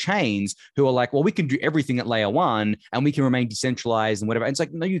these other chains who are like, well, we can do everything at layer one and we can remain decentralized and whatever. And it's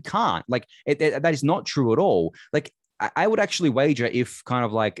like, no, you can't. Like that is not true at all. Like I would actually wager if kind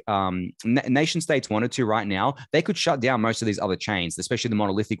of like nation states wanted to right now, they could shut down most of these other chains, especially the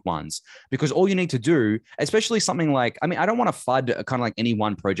monolithic ones, because all you need to do, especially something like, I mean, I don't want to FUD kind of like any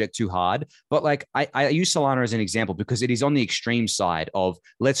one project too hard, but like I use Solana as an example because it is on the extreme side of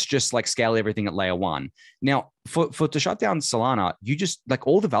let's just like scale everything at layer one. Now, for to shut down Solana, you just like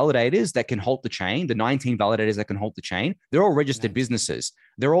all the validators that can hold the chain, the 19 validators that can hold the chain, they're all registered businesses.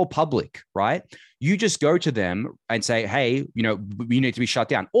 They're all public, right? You just go to them and say, hey, we need to be shut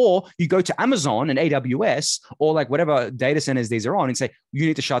down. Or you go to Amazon and AWS or like whatever data centers these are on and say, you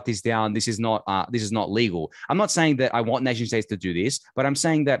need to shut this down. This is not legal. I'm not saying that I want nation states to do this, but I'm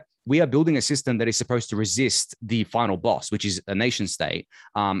saying that we are building a system that is supposed to resist the final boss, which is a nation state,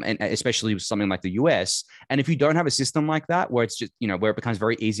 and especially with something like the US. And if you don't have a system like that, where it's just, where it becomes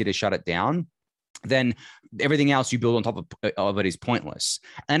very easy to shut it down, then everything else you build on top of it is pointless.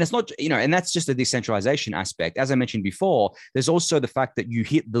 And it's not, and that's just a decentralization aspect. As I mentioned before, there's also the fact that you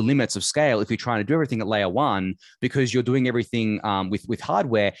hit the limits of scale if you're trying to do everything at layer one, because you're doing everything with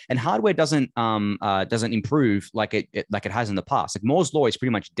hardware, and hardware doesn't improve like it has in the past. Like Moore's law is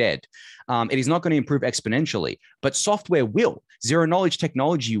pretty much dead. It is not going to improve exponentially, but software will. Zero knowledge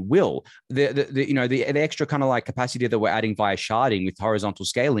technology will. The extra kind of like capacity that we're adding via sharding with horizontal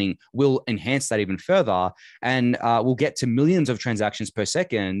scaling will enhance that even further, and we'll get to millions of transactions per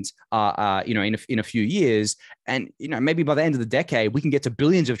second, in a few years, and maybe by the end of the decade we can get to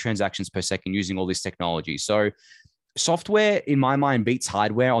billions of transactions per second using all this technology. So software in my mind beats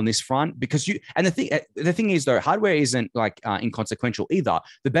hardware on this front, because the thing is though, hardware isn't like inconsequential either.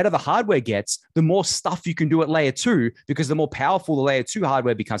 The better the hardware gets, the more stuff you can do at layer two, because the more powerful the layer two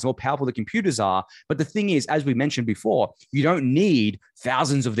hardware becomes, the more powerful the computers are. But the thing is, as we mentioned before, you don't need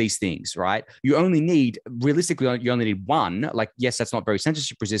thousands of these things, right? You only need, realistically, you only need one. Like, yes, that's not very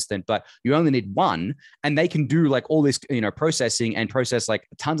censorship resistant, but you only need one, and they can do like all this, processing and process like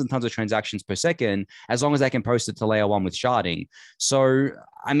tons and tons of transactions per second, as long as they can post it to layer one with sharding. So,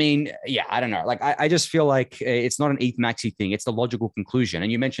 I mean, yeah, I don't know. Like, I just feel like it's not an ETH maxi thing. It's the logical conclusion.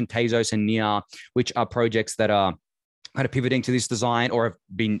 And you mentioned Tezos and Nia, which are projects that are kind of pivoting to this design or have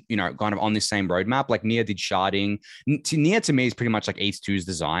been, kind of on this same roadmap. Like Nia did sharding. Nia to me is pretty much like ETH2's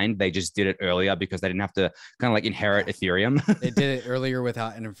design. They just did it earlier because they didn't have to kind of like inherit Ethereum. They did it earlier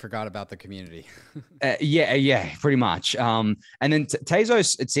without and forgot about the community. Yeah, pretty much. And then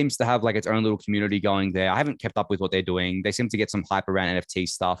Tezos, it seems to have like its own little community going there. I haven't kept up with what they're doing. They seem to get some hype around NFT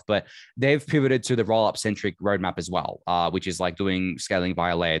stuff, but they've pivoted to the roll-up centric roadmap as well, which is like doing scaling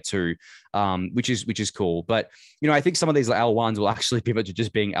via layer two, which is cool. But I think some of these L1s will actually pivot to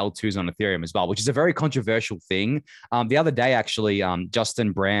just being L2s on Ethereum as well, which is a very controversial thing. The other day, actually,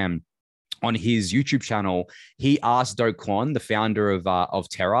 Justin Bram, on his YouTube channel, he asked Do Kwon, the founder of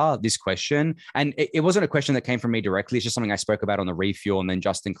Terra, this question. And it wasn't a question that came from me directly. It's just something I spoke about on the refuel. And then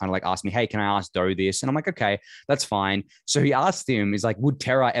Justin kind of like asked me, hey, can I ask Do this? And I'm like, okay, that's fine. So he asked him, is like, would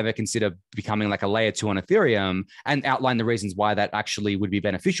Terra ever consider becoming like a layer two on Ethereum, and outline the reasons why that actually would be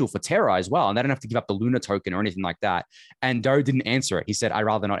beneficial for Terra as well. And they don't have to give up the Luna token or anything like that. And Do didn't answer it. He said, I'd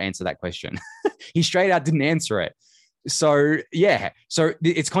rather not answer that question. He straight out didn't answer it. So yeah, so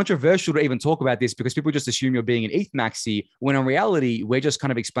it's controversial to even talk about this because people just assume you're being an ETH maxi, when in reality, we're just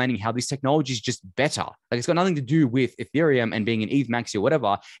kind of explaining how this technology is just better. Like, it's got nothing to do with Ethereum and being an ETH maxi or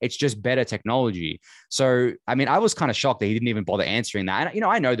whatever. It's just better technology. So, I mean, I was kind of shocked that he didn't even bother answering that. And,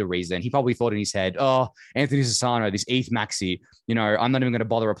 I know the reason. He probably thought in his head, oh, Anthony Sassano, this ETH maxi, I'm not even going to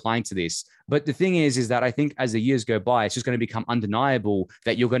bother replying to this. But the thing is that I think as the years go by, it's just going to become undeniable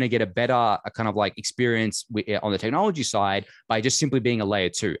that you're going to get a better kind of like experience on the technology side by just simply being a layer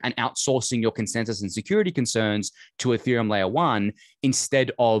two and outsourcing your consensus and security concerns to Ethereum layer one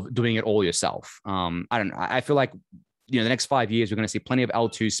instead of doing it all yourself. I don't know. I feel like, the next 5 years, we're going to see plenty of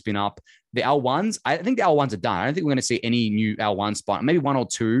L2s spin up. The L1s, I think the L1s are done. I don't think we're going to see any new L1 spawn, maybe one or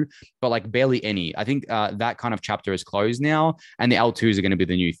two, but like barely any. I think that kind of chapter is closed now, and the L2s are going to be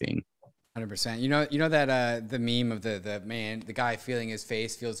the new thing. 100%. You know that the meme of the guy feeling his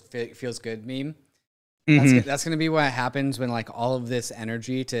face feels good meme. That's going to be what happens when like all of this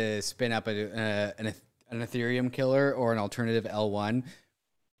energy to spin up an Ethereum killer or an alternative L1,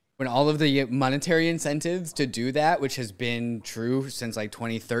 when all of the monetary incentives to do that, which has been true since like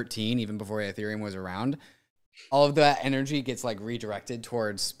 2013, even before Ethereum was around, all of that energy gets like redirected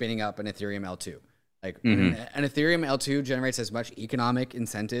towards spinning up an Ethereum L2. Like when an Ethereum L2 generates as much economic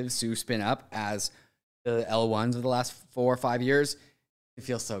incentives to spin up as the L1s of the last 4 or 5 years, it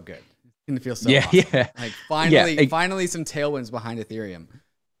feels so good. It feels so awesome. Like finally some tailwinds behind Ethereum.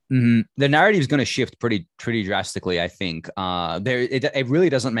 The narrative is going to shift pretty drastically, I think. It really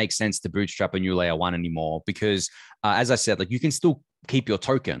doesn't make sense to bootstrap a new layer one anymore because, as I said, like you can still keep your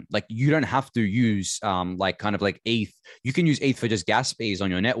token. Like you don't have to use like kind of like ETH. You can use ETH for just gas fees on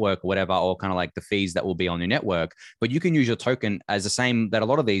your network or whatever, or kind of like the fees that will be on your network. But you can use your token as the same that a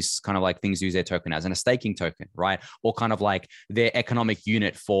lot of these kind of like things use their token as, and a staking token, right? Or kind of like their economic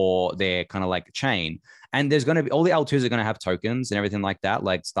unit for their kind of like chain. And there's going to be all the L2s are going to have tokens and everything like that,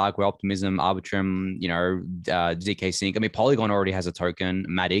 like Starkware, Optimism, Arbitrum, you know, ZK Sync. I mean, Polygon already has a token,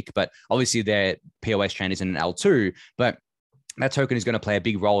 Matic, but obviously their POS chain isn't an L2, but that token is going to play a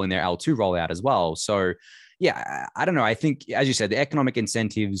big role in their L2 rollout as well. So yeah, I don't know. I think, as you said, the economic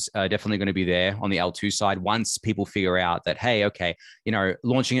incentives are definitely going to be there on the L2 side once people figure out that, hey, okay, you know,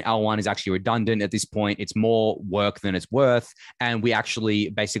 launching an L1 is actually redundant at this point. It's more work than it's worth. And we actually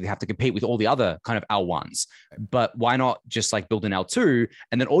basically have to compete with all the other kind of L1s. But why not just like build an L2?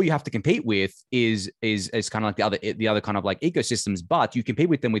 And then all you have to compete with is kind of like the other kind of like ecosystems, but you compete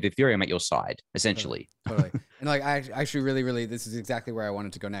with them with Ethereum at your side, essentially. Totally. And like, I actually really, this is exactly where I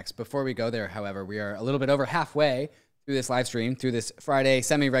wanted to go next. Before we go there, however, we are a little bit over halfway through this live stream, through this Friday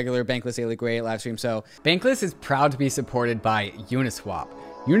semi-regular Bankless Daily Gwei live stream. So Bankless is proud to be supported by Uniswap.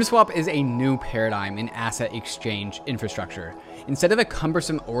 Uniswap is a new paradigm in asset exchange infrastructure. Instead of a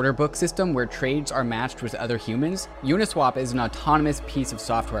cumbersome order book system where trades are matched with other humans, Uniswap is an autonomous piece of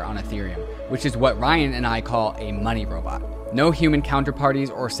software on Ethereum, which is what Ryan and I call a money robot. No human counterparties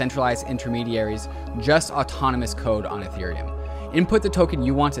or centralized intermediaries, just autonomous code on Ethereum. Input the token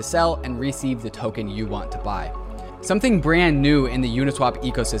you want to sell and receive the token you want to buy. Something brand new in the Uniswap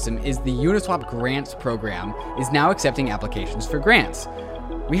ecosystem is the Uniswap Grants program is now accepting applications for grants.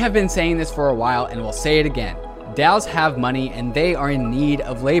 We have been saying this for a while and we'll say it again. DAOs have money and they are in need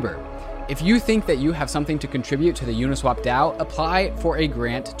of labor. If you think that you have something to contribute to the Uniswap DAO, apply for a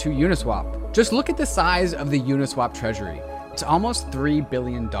grant to Uniswap. Just look at the size of the Uniswap treasury. It's almost $3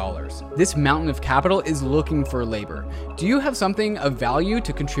 billion. This mountain of capital is looking for labor. Do you have something of value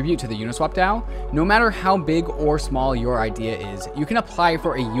to contribute to the Uniswap DAO? No matter how big or small your idea is, you can apply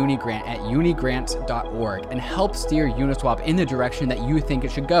for a uni grant at unigrants.org and help steer Uniswap in the direction that you think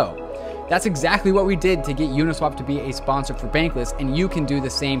it should go. That's exactly what we did to get Uniswap to be a sponsor for Bankless, and you can do the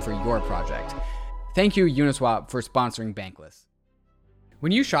same for your project. Thank you, Uniswap, for sponsoring Bankless.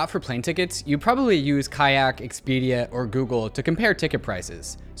 When you shop for plane tickets, you probably use Kayak, Expedia, or Google to compare ticket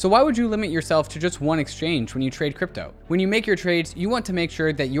prices. So why would you limit yourself to just one exchange when you trade crypto? When you make your trades, you want to make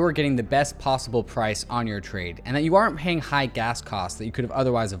sure that you're getting the best possible price on your trade and that you aren't paying high gas costs that you could have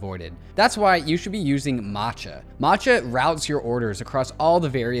otherwise avoided. That's why you should be using Matcha. Matcha routes your orders across all the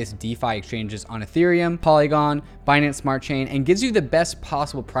various DeFi exchanges on Ethereum, Polygon, Binance Smart Chain, and gives you the best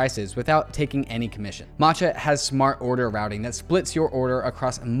possible prices without taking any commission. Matcha has smart order routing that splits your order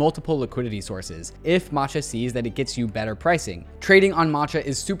across multiple liquidity sources if Matcha sees that it gets you better pricing. Trading on Matcha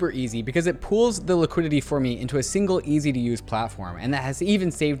is super easy because it pools the liquidity for me into a single easy to use platform, and that has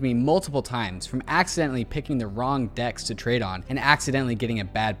even saved me multiple times from accidentally picking the wrong DEX to trade on and accidentally getting a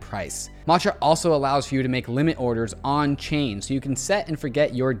bad price. Matcha also allows for you to make limit orders on chain so you can set and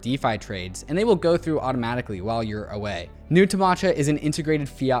forget your DeFi trades and they will go through automatically while you're away. New to Matcha is an integrated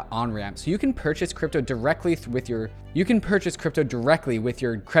fiat on-ramp so you can purchase crypto directly with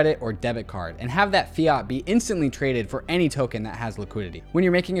your credit or debit card and have that fiat be instantly traded for any token that has liquidity. When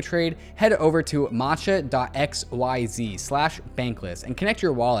you're making a trade, head over to matcha.xyz/bankless and connect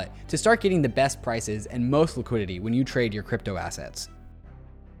your wallet to start getting the best prices and most liquidity when you trade your crypto assets.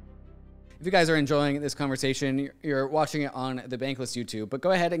 If you guys are enjoying this conversation, you're watching it on the Bankless YouTube, but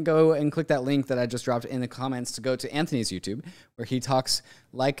go ahead and click that link that I just dropped in the comments to go to Anthony's YouTube, where he talks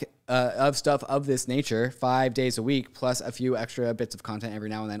of stuff of this nature 5 days a week, plus a few extra bits of content every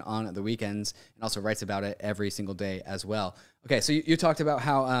now and then on the weekends, and also writes about it every single day as well. Okay, so you talked about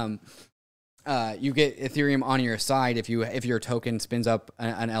how you get Ethereum on your side if your token spins up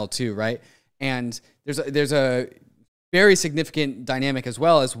an L2, right? And there's a very significant dynamic as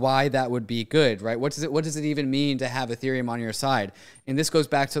well as why that would be good, right? What does it even mean to have Ethereum on your side? And this goes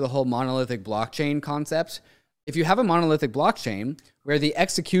back to the whole monolithic blockchain concept. If you have a monolithic blockchain where the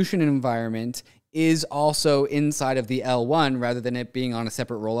execution environment is also inside of the L1 rather than it being on a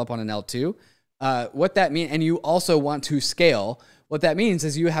separate rollup on an L2, what that means, and you also want to scale, what that means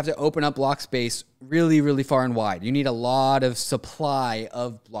is you have to open up block space really, really far and wide. You need a lot of supply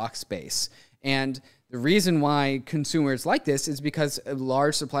of block space. And the reason why consumers like this is because a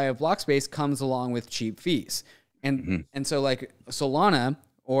large supply of block space comes along with cheap fees. And so like Solana,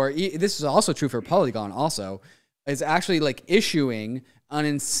 or this is also true for Polygon also, is actually like issuing an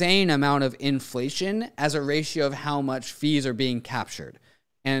insane amount of inflation as a ratio of how much fees are being captured.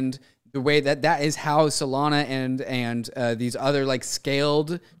 And the way that is how Solana and these other like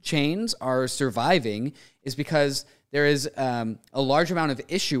scaled chains are surviving is because there is a large amount of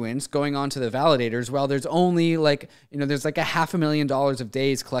issuance going on to the validators. While there's only like, there's like $500,000 of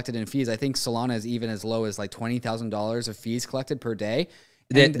days collected in fees. I think Solana is even as low as like $20,000 of fees collected per day.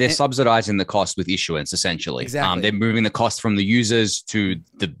 They're subsidizing the cost with issuance, essentially. Exactly. They're moving the cost from the users to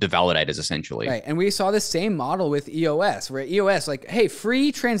the validators, essentially. Right. And we saw the same model with EOS, where EOS, like, hey,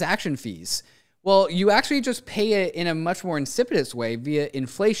 free transaction fees. Well, you actually just pay it in a much more insipidous way via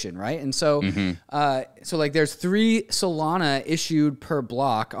inflation, right? And so, so like there's 3 Solana issued per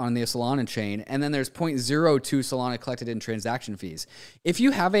block on the Solana chain, and then there's 0.02 Solana collected in transaction fees. If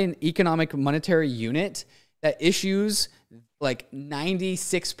you have an economic monetary unit that issues like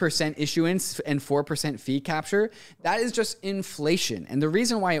 96% issuance and 4% fee capture, that is just inflation. And the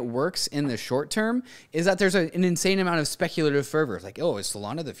reason why it works in the short term is that there's an insane amount of speculative fervor. It's like, oh, is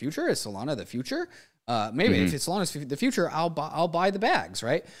Solana the future? Is Solana the future? Maybe if it's Solana's the future, I'll buy the bags,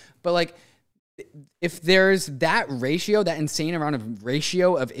 right? But like, if there's that ratio, that insane amount of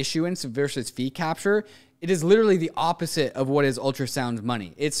ratio of issuance versus fee capture, it is literally the opposite of what is ultrasound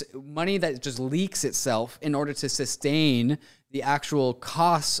money. It's money that just leaks itself in order to sustain the actual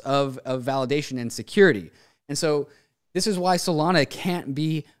costs of validation and security. And so this is why Solana can't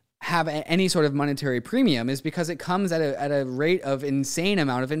have any sort of monetary premium, is because it comes at a rate of insane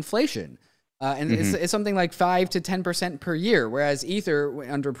amount of inflation. And it's something like 5 to 10% per year, whereas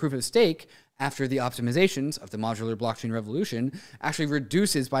Ether under proof of stake, after the optimizations of the modular blockchain revolution, actually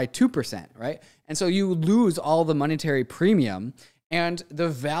reduces by 2%, right? And so you lose all the monetary premium, and the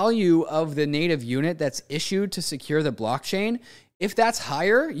value of the native unit that's issued to secure the blockchain, if that's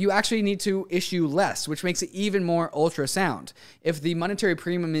higher, you actually need to issue less, which makes it even more ultrasound. If the monetary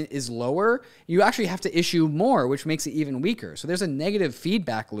premium is lower, you actually have to issue more, which makes it even weaker. So there's a negative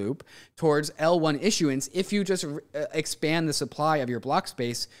feedback loop towards L1 issuance if you just expand the supply of your block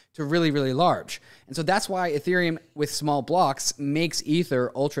space to really, really large. And so that's why Ethereum with small blocks makes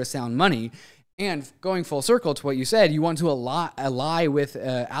Ether ultrasound money. And going full circle to what you said, you want to ally with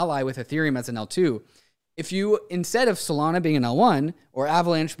Ethereum as an L2. If you, instead of Solana being an L1 or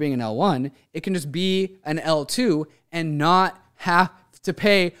Avalanche being an L1, it can just be an L2 and not have to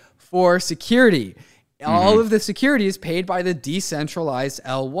pay for security. All of the security is paid by the decentralized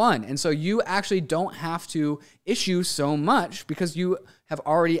L1. And so you actually don't have to issue so much because you have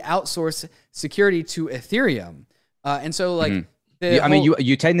already outsourced security to Ethereum. And so like, I mean,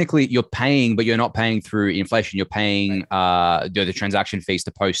 you technically you're paying, but you're not paying through inflation. You're paying the transaction fees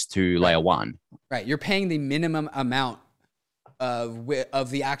to post to layer 1. Right. You're paying the minimum amount of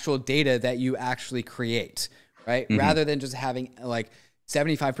the actual data that you actually create, right? Rather than just having like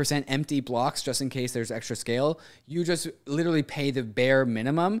 75% empty blocks just in case there's extra scale. You just literally pay the bare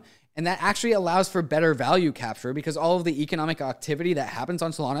minimum. And that actually allows for better value capture because all of the economic activity that happens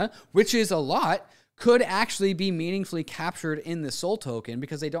on Solana, which is a lot, could actually be meaningfully captured in the Sol token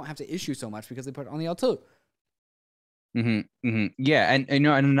because they don't have to issue so much because they put it on the L2. Yeah, and an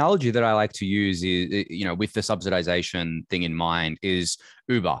analogy that I like to use is, with the subsidization thing in mind, is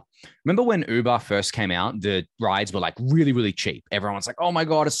Uber. Remember when Uber first came out, the rides were like really, really cheap. Everyone's like, oh my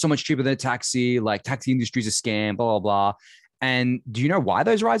God, it's so much cheaper than a taxi. Like taxi industry's a scam, blah, blah, blah. And do you know why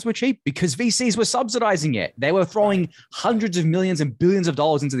those rides were cheap? Because VCs were subsidizing it. They were throwing hundreds of millions and billions of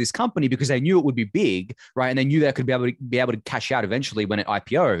dollars into this company because they knew it would be big, right? And they knew they could be able to cash out eventually when it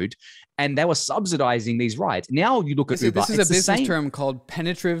IPO'd. And they were subsidizing these rides. Now you look at Uber. This is a business term called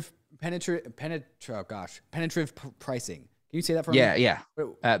penetrative pricing. Can you say that for me? Yeah.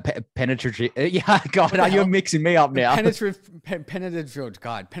 Penetrative. Yeah, God, you're mixing me up now. Penetrative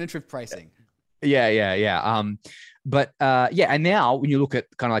pricing. Yeah. And now when you look at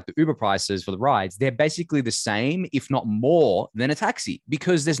kind of like the Uber prices for the rides, they're basically the same, if not more than a taxi,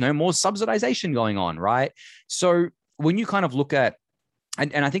 because there's no more subsidization going on, right? So when you kind of look at,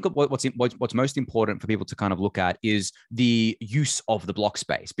 and I think what's most important for people to kind of look at is the use of the block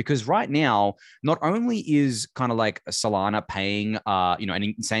space, because right now, not only is kind of like Solana paying, an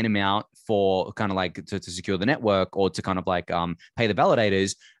insane amount for kind of like to secure the network or to kind of like pay the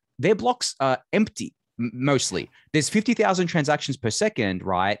validators, their blocks are empty. Mostly. There's 50,000 transactions per second,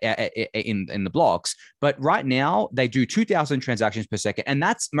 right, in the blocks. But right now, they do 2,000 transactions per second. And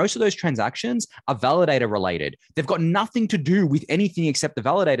that's most of those transactions are validator related. They've got nothing to do with anything except the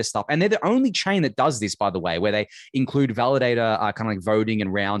validator stuff. And they're the only chain that does this, by the way, where they include validator kind of like voting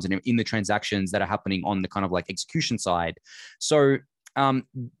and rounds and in the transactions that are happening on the kind of like execution side. So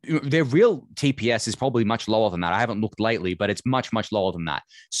their real TPS is probably much lower than that. I haven't looked lately, but it's much, much lower than that.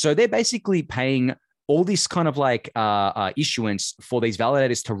 So they're basically paying all this kind of like issuance for these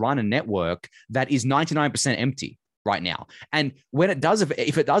validators to run a network that is 99% empty right now. And when it does,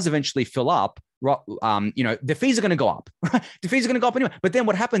 if it does eventually fill up, the fees are going to go up. The fees are going to go up anyway. But then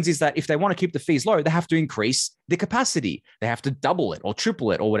what happens is that if they want to keep the fees low, they have to increase the capacity. They have to double it or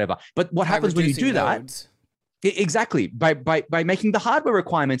triple it or whatever. But what happens when you do that? Exactly. By making the hardware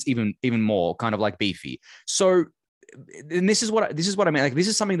requirements even more kind of like beefy. So, and this is what I mean. Like, this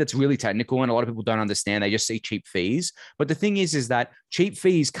is something that's really technical and a lot of people don't understand. They just see cheap fees. But the thing is that cheap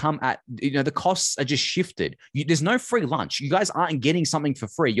fees come at, the costs are just shifted. There's no free lunch. You guys aren't getting something for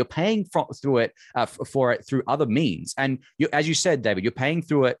free. You're paying for it through other means. And as you said, David, you're paying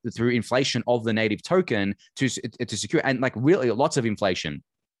through inflation of the native token to secure, and like really lots of inflation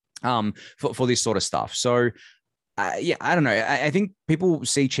for this sort of stuff. So I don't know. I think people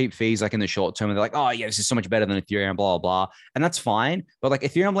see cheap fees like in the short term and they're like, oh yeah, this is so much better than Ethereum, blah, blah, blah. And that's fine. But like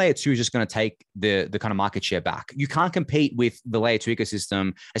Ethereum layer 2 is just going to take the kind of market share back. You can't compete with the layer 2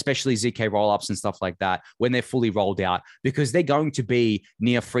 ecosystem, especially ZK rollups and stuff like that when they're fully rolled out, because they're going to be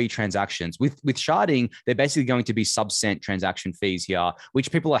near free transactions. With sharding, they're basically going to be sub-cent transaction fees here,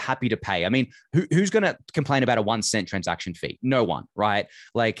 which people are happy to pay. I mean, who's going to complain about a 1 cent transaction fee? No one, right?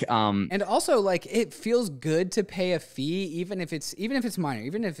 Like, and also like it feels good to pay a fee, even if it's minor,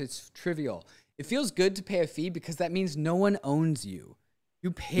 even if it's trivial. It feels good to pay a fee because that means no one owns you.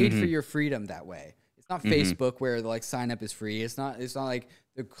 You paid for your freedom that way. It's not Facebook where the like sign up is free. It's not like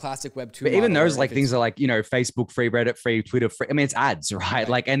the classic Web 2. But even those like things are like, Facebook free, Reddit free, Twitter free. I mean, it's ads, right?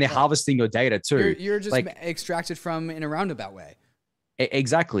 Like, and they're harvesting your data too. You're just like, extracted from in a roundabout way.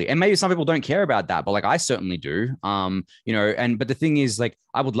 Exactly. And maybe some people don't care about that, but like I certainly do. But the thing is, like,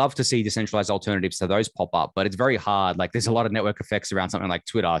 I would love to see decentralized alternatives to those pop up, but it's very hard. Like, there's a lot of network effects around something like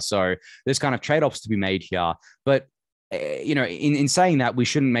Twitter. So there's kind of trade-offs to be made here. But in saying that, we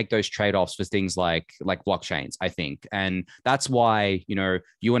shouldn't make those trade-offs for things like blockchains, I think. And that's why,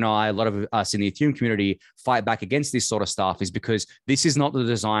 you and I, a lot of us in the Ethereum community fight back against this sort of stuff, is because this is not the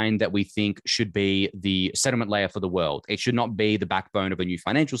design that we think should be the settlement layer for the world. It should not be the backbone of a new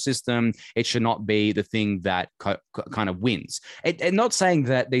financial system. It should not be the thing that kind of wins. And not saying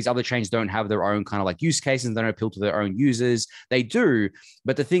that these other chains don't have their own kind of like use cases and don't appeal to their own users. They do.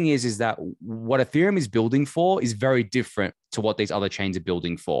 But the thing is that what Ethereum is building for is very different to what these other chains are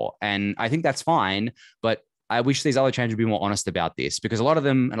building for. And I think that's fine, but I wish these other chains would be more honest about this, because a lot of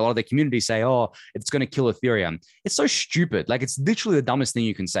them and a lot of their community say, oh, it's going to kill Ethereum. It's so stupid. Like, it's literally the dumbest thing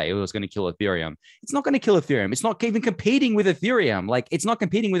you can say. Oh, it's going to kill Ethereum. It's not going to kill Ethereum. It's not even competing with Ethereum. Like, it's not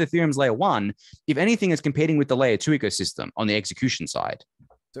competing with Ethereum's layer 1. If anything, it's competing with the layer 2 ecosystem on the execution side.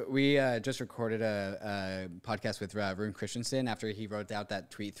 So we just recorded a podcast with Rune Christensen after he wrote out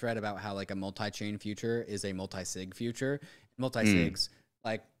that tweet thread about how like a multi-chain future is a multi-sig future. Multi-sigs,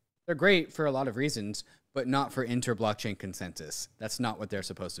 like, they're great for a lot of reasons, but not for inter-blockchain consensus. That's not what they're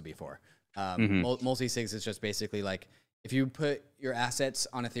supposed to be for. Multi-sigs is just basically like, if you put your assets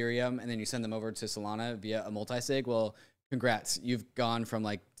on Ethereum and then you send them over to Solana via a multi-sig, well, congrats. You've gone from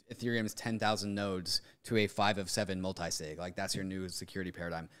like Ethereum's 10,000 nodes to a 5 of 7 multi-sig. Like, that's your new security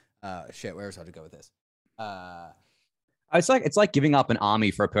paradigm. Where was I to go with this? It's like giving up an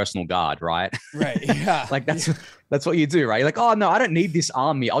army for a personal guard, right? Right. Yeah. Like that's what you do, right? You're like, oh no, I don't need this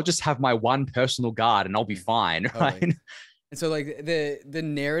army. I'll just have my one personal guard and I'll be fine, right? Totally. And so like the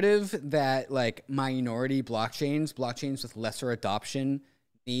narrative that like minority blockchains with lesser adoption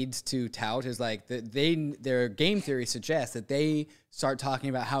needs to tout is like their game theory suggests that they start talking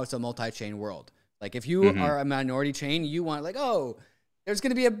about how it's a multi-chain world. Like, if you are a minority chain, you want like, oh, there's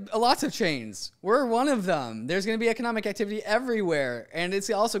going to be a lots of chains. We're one of them. There's going to be economic activity everywhere, and it's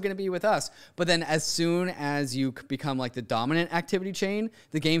also going to be with us. But then as soon as you become like the dominant activity chain,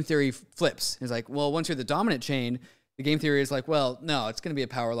 the game theory flips. It's like, well, once you're the dominant chain, the game theory is like, well, no, it's going to be a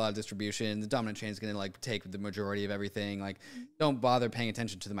power law distribution. The dominant chain is going to like take the majority of everything. Like, don't bother paying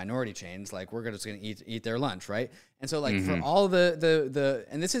attention to the minority chains. Like, we're just going to eat their lunch, right? And so like for all the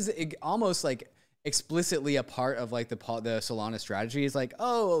and this is almost like explicitly a part of like the Solana strategy is like,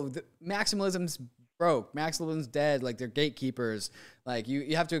 oh, the maximalism's broke. Maximalism's dead. Like they're gatekeepers. Like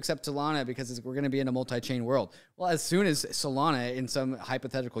you have to accept Solana because we're going to be in a multi-chain world. Well, as soon as Solana, in some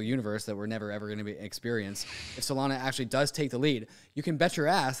hypothetical universe that we're never ever going to be experience, if Solana actually does take the lead, you can bet your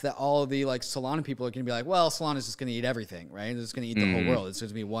ass that all of the like Solana people are going to be like, well, Solana's just going to eat everything, right? It's just going to eat the whole world. It's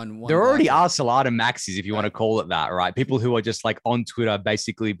just going to be one. There already blockchain. are Solana maxis, if you want to call it that, right? People who are just like on Twitter,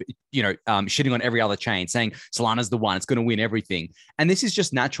 basically, shitting on every other chain, saying Solana's the one, it's going to win everything. And this is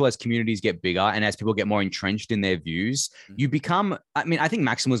just natural as communities get bigger and as people get more entrenched in their views. You become, I mean, I think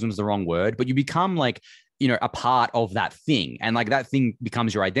maximalism is the wrong word, but you become like, a part of that thing. And like that thing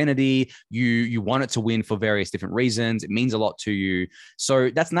becomes your identity. You want it to win for various different reasons. It means a lot to you. So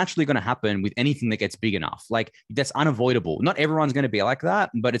that's naturally going to happen with anything that gets big enough. Like that's unavoidable. Not everyone's going to be like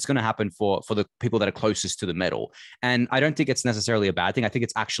that, but it's going to happen for the people that are closest to the metal. And I don't think it's necessarily a bad thing. I think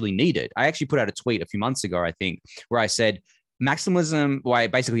it's actually needed. I actually put out a tweet a few months ago, I think, where I said, maximalism, what I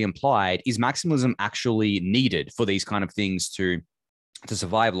basically implied is maximalism actually needed for these kind of things to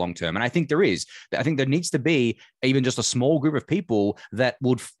survive long term. And I think there is. I think there needs to be even just a small group of people that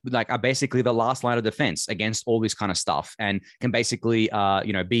would are basically the last line of defense against all this kind of stuff and can basically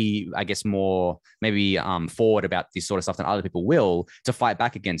be, I guess, more maybe forward about this sort of stuff than other people will to fight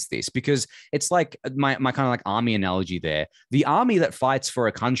back against this. Because it's like my kind of like army analogy there. The army that fights for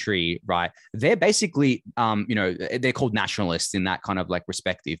a country, right? They're basically they're called nationalists in that kind of like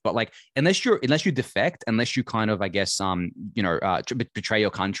perspective. But like unless you defect, unless you kind of, I guess, betray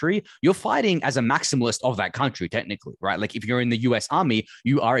your country, you're fighting as a maximalist of that country, technically, right? Like if you're in the US Army,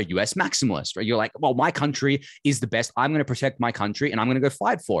 you are a US maximalist, right? You're like, well, my country is the best. I'm going to protect my country and I'm going to go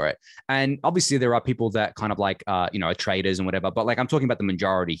fight for it. And obviously there are people that kind of like, are traders and whatever, but like I'm talking about the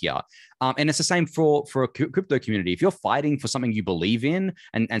majority here. And it's the same for a crypto community. If you're fighting for something you believe in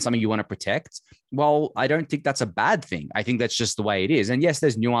and something you want to protect, well, I don't think that's a bad thing. I think that's just the way it is. And yes,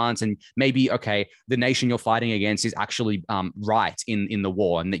 there's nuance and maybe, okay, the nation you're fighting against is actually right in the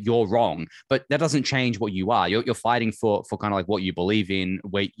war and that you're wrong, but that doesn't change what you are. You're fighting for kind of like what you believe in,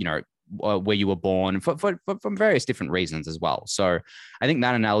 where you were born for various different reasons as well. So I think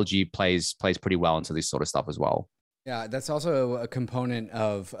that analogy plays pretty well into this sort of stuff as well. Yeah, that's also a component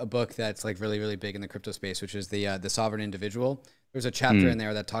of a book that's like really, really big in the crypto space, which is the Sovereign Individual. There's a chapter in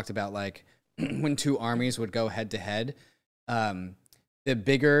there that talked about like when two armies would go head to head, the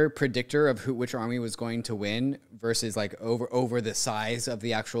bigger predictor of which army was going to win versus like over the size of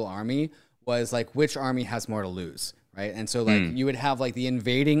the actual army was like which army has more to lose, right? And so like you would have like the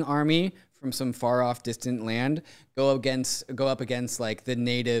invading army from some far off distant land go up against like the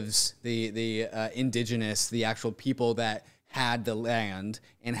natives, the indigenous, the actual people that had the land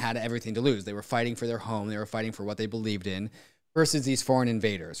and had everything to lose. They were fighting for their home. They were fighting for what they believed in versus these foreign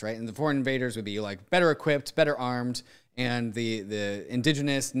invaders, right? And the foreign invaders would be like better equipped, better armed, and the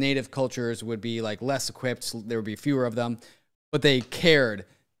indigenous native cultures would be like less equipped. There would be fewer of them, but they cared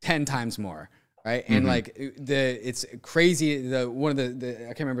 10 times more, right? And like it's crazy. One of the I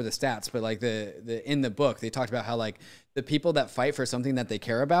can't remember the stats, but like the in the book they talked about how like the people that fight for something that they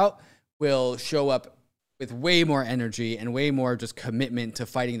care about will show up with way more energy and way more just commitment to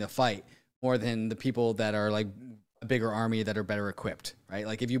fighting the fight more than the people that are like a bigger army that are better equipped, right?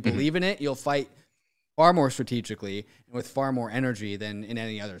 Like if you believe in it, you'll fight far more strategically and with far more energy than in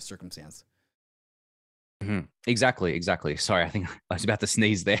any other circumstance. Exactly. Sorry, I think I was about to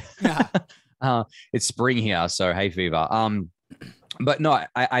sneeze there. Yeah. It's spring here, so hay fever. But no,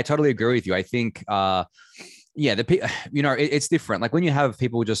 I totally agree with you. I think, it's different. Like when you have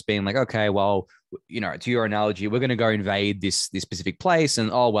people just being like, okay, well, to your analogy, we're going to go invade this specific place, and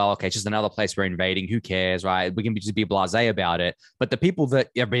oh well, okay, it's just another place we're invading. Who cares, right? We can just be blasé about it. But the people that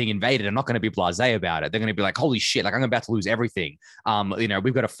are being invaded are not going to be blasé about it. They're going to be like, holy shit, like I'm about to lose everything.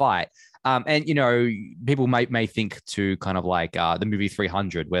 We've got to fight. And people may think to kind of like the movie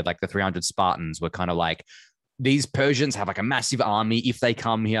 300, where like the 300 Spartans were kind of like, these Persians have like a massive army. If they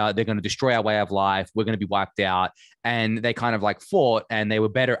come here, they're going to destroy our way of life. We're going to be wiped out. And they kind of like fought, and they were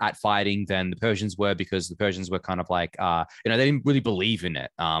better at fighting than the Persians were, because the Persians were kind of like, they didn't really believe in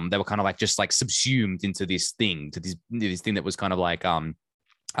it. They were kind of like just like subsumed into this thing, to this thing that was kind of like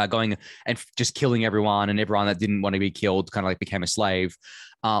going and just killing everyone, and everyone that didn't want to be killed kind of like became a slave.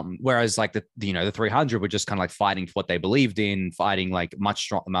 Whereas like the 300 were just kind of like fighting for what they believed in, fighting like much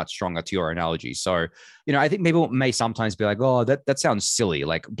stronger, to your analogy. So, I think people may sometimes be like, oh, that sounds silly.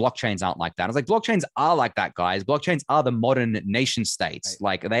 Like blockchains aren't like that. It's like, blockchains are like that, guys. Blockchains are the modern nation states.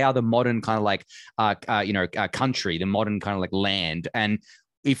 Right. Like they are the modern kind of like, country, the modern kind of like land. And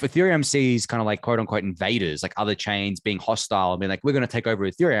if Ethereum sees kind of like quote unquote invaders, like other chains being hostile and being like, we're going to take over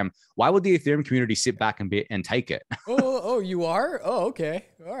Ethereum, why would the Ethereum community sit back and take it? Oh, you are? Oh, okay.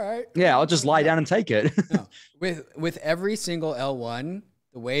 All right. Yeah, I'll just lie down and take it. No. With every single L1,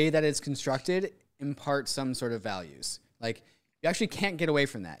 the way that it's constructed imparts some sort of values. Like, you actually can't get away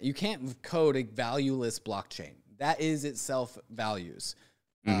from that. You can't code a valueless blockchain. That is itself values.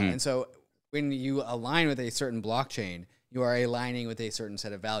 And so when you align with a certain blockchain, you are aligning with a certain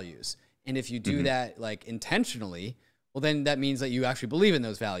set of values. And if you do that like intentionally, well, then that means that you actually believe in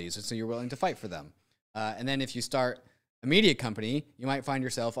those values. And so you're willing to fight for them. And then if you start a media company, you might find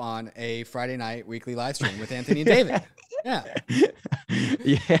yourself on a Friday night weekly live stream with Anthony and David. Yeah.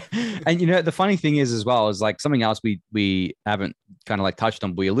 Yeah. And you know, the funny thing is as well is like something else we haven't kind of like touched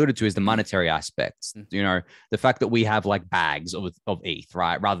on, we alluded to is the monetary aspects. You know, the fact that we have like bags of ETH,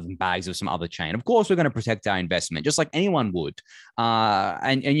 right? Rather than bags of some other chain. Of course, we're going to protect our investment just like anyone would.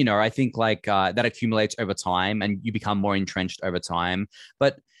 And you know, I think like that accumulates over time and you become more entrenched over time.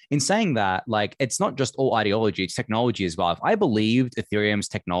 But in saying that, like, it's not just all ideology, it's technology as well. If I believed Ethereum's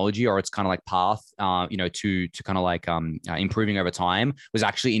technology or its kind of like path, you know, to kind of like improving over time was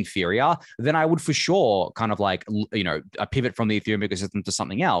actually inferior, then I would for sure kind of like, you know, a pivot from the Ethereum ecosystem to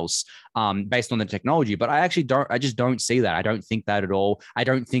something else based on the technology. But I just don't see that. I don't think that at all. I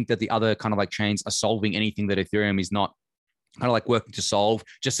don't think that the other kind of like chains are solving anything that Ethereum is not kind of like working to solve,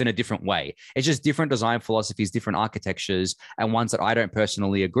 just in a different way. It's just different design philosophies, different architectures, and ones that I don't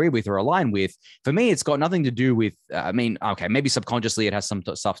personally agree with or align with. For me, it's got nothing to do with, I mean, okay, maybe subconsciously it has some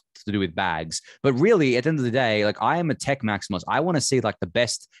stuff to do with bags, but really at the end of the day, like I am a tech maximalist. I want to see like the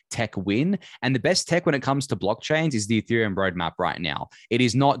best tech win, and the best tech when it comes to blockchains is the Ethereum roadmap right now. It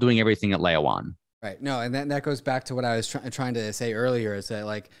is not doing everything at layer one. Right. No, and that goes back to what I was trying to say earlier, is that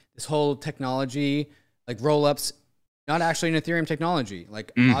like this whole technology, like roll-ups, not actually an Ethereum technology.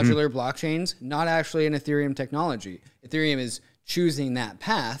 Like modular blockchains, not actually an Ethereum technology. Ethereum is choosing that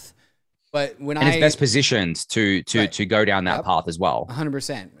path, but it's best positioned to go down that path as well.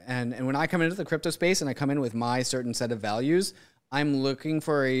 100%. And when I come into the crypto space and I come in with my certain set of values, I'm looking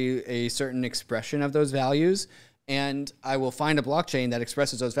for a certain expression of those values, and I will find a blockchain that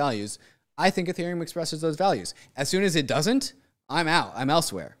expresses those values. I think Ethereum expresses those values. As soon as it doesn't, I'm out. I'm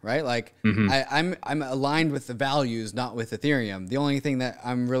elsewhere, right? Like I'm aligned with the values, not with Ethereum. The only thing that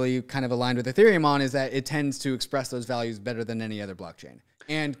I'm really kind of aligned with Ethereum on is that it tends to express those values better than any other blockchain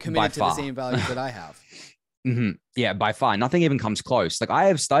and committed to the same values that I have. Yeah, by far. Nothing even comes close. Like I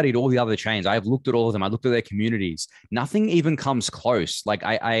have studied all the other chains. I have looked at all of them. I looked at their communities. Nothing even comes close. Like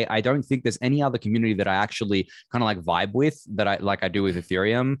I don't think there's any other community that I actually kind of like vibe with that I do with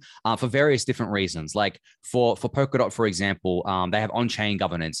Ethereum for various different reasons. Like for Polkadot, for example, they have on-chain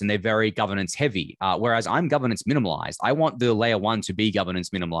governance and they're very governance heavy. Whereas I'm governance minimalized. I want the layer one to be governance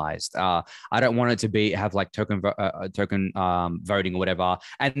minimalized. I don't want it to have like token voting or whatever.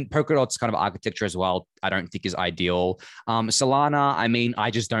 And Polkadot's kind of architecture as well, I don't think is ideal. Solana, I mean, I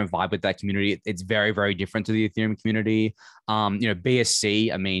just don't vibe with that community. It's very, very different to the Ethereum community. You know,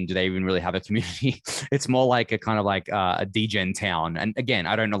 BSC, I mean, do they even really have a community? It's more like a kind of like a degen town. And again,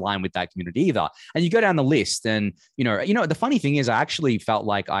 I don't align with that community either. And you go down the list and, you know, the funny thing is I actually felt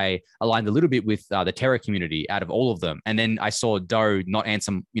like I aligned a little bit with the Terra community out of all of them. And then I saw Doe not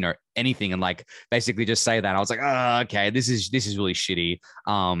answer, you know, anything and like basically just say that. I was like, oh, okay, this is really shitty.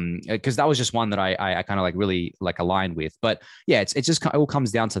 Because that was just one that I kind of like really like aligned with. But yeah, it all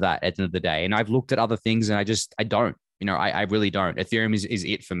comes down to that at the end of the day. And I've looked at other things and I don't. You know, I really don't. Ethereum is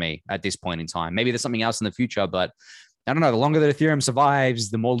it for me at this point in time. Maybe there's something else in the future, but I don't know. The longer that Ethereum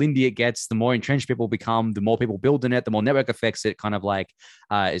survives, the more lindy it gets, the more entrenched people become, the more people build in it, the more network effects it kind of like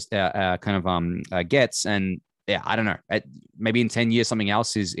gets. And yeah, I don't know. Maybe in 10 years, something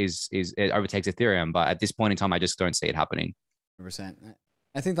else it overtakes Ethereum. But at this point in time, I just don't see it happening. 100%.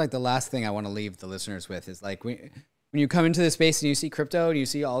 I think like the last thing I want to leave the listeners with is like when you come into this space and you see crypto and you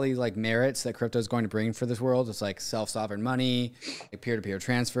see all these like merits that crypto is going to bring for this world, it's like self-sovereign money, like peer-to-peer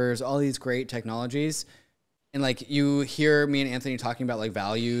transfers, all these great technologies. And like you hear me and Anthony talking about like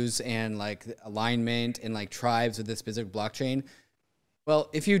values and like alignment and like tribes of this specific blockchain. Well,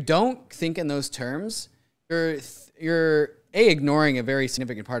 if you don't think in those terms, you're ignoring a very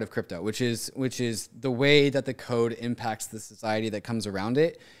significant part of crypto, which is the way that the code impacts the society that comes around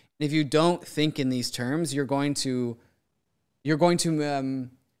it. And if you don't think in these terms, you're going to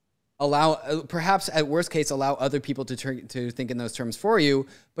allow, perhaps at worst case, allow other people to think in those terms for you,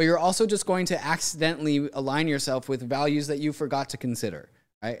 but you're also just going to accidentally align yourself with values that you forgot to consider,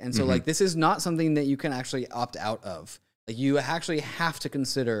 right? And so like, this is not something that you can actually opt out of. Like you actually have to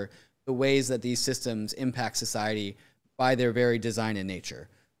consider the ways that these systems impact society by their very design and nature.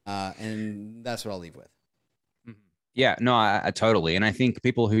 And that's what I'll leave with. Yeah, no, I totally. And I think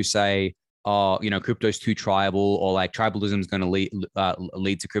people who say, oh, crypto's too tribal, or like tribalism is going to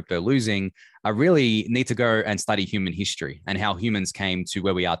lead to crypto losing, I really need to go and study human history and how humans came to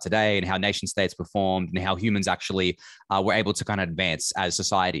where we are today, and how nation states performed, and how humans actually were able to kind of advance as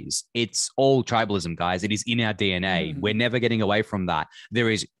societies. It's all tribalism, guys. It is in our DNA. We're never getting away from that. There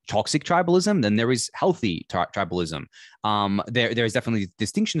is toxic tribalism, then there is healthy tribalism. There is definitely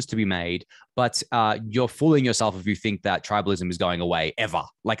distinctions to be made, but you're fooling yourself if you think that tribalism is going away ever.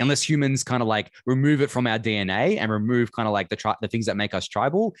 Like, unless humans kind of like remove it from our DNA and remove kind of like the things that make us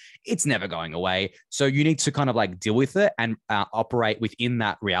tribal, it's never going away. So you need to kind of like deal with it and operate within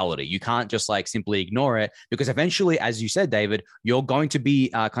that reality. You can't just like simply ignore it, because eventually, as you said, David, you're going to be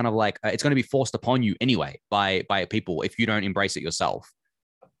kind of like it's going to be forced upon you anyway by people if you don't embrace it yourself.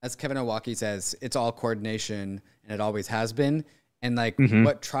 As Kevin Owaki says, it's all coordination, and it always has been. And like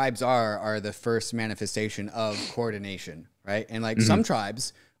what tribes are the first manifestation of coordination, right? And like some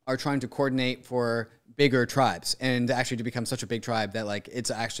tribes are trying to coordinate for bigger tribes, and actually to become such a big tribe that like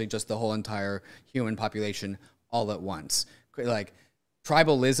it's actually just the whole entire human population all at once. Like,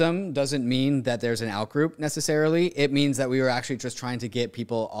 tribalism doesn't mean that there's an outgroup necessarily. It means that we were actually just trying to get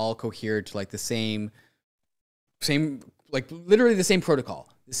people all cohered to like the same like literally the same protocol,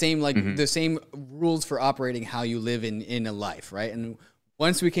 the same like the same rules for operating how you live in a life, right? And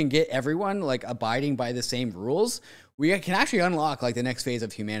once we can get everyone like abiding by the same rules, we can actually unlock like the next phase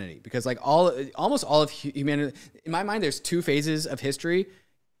of humanity. Because like almost all of humanity, in my mind, there's two phases of history.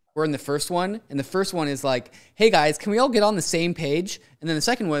 We're in the first one, and the first one is like, hey guys, can we all get on the same page? And then the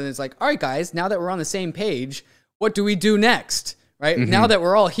second one is like, all right guys, now that we're on the same page, what do we do next? Right? Now that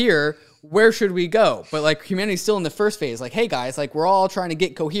we're all here, where should we go? But like humanity's still in the first phase. Like, hey guys, like we're all trying to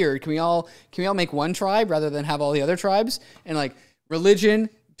get cohered. Can we all make one tribe rather than have all the other tribes? And like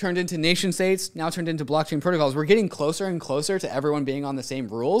religion turned into nation states, now turned into blockchain protocols. We're getting closer and closer to everyone being on the same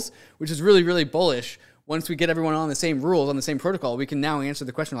rules, which is really, really bullish. Once we get everyone on the same rules, on the same protocol, we can now answer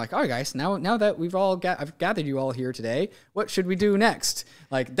the question like, all right, guys, now that we've all I've gathered you all here today, what should we do next?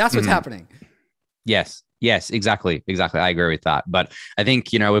 Like, that's what's happening. Yes, exactly. I agree with that. But I think,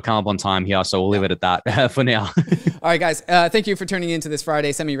 we've come up on time here, so we'll leave it at that for now. All right, guys. Thank you for tuning into this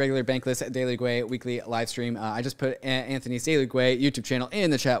Friday semi-regular Bankless Daily Gwei weekly live stream. I just put Anthony's Daily Gwei YouTube channel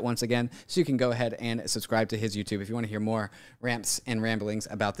in the chat once again, so you can go ahead and subscribe to his YouTube if you want to hear more rants and ramblings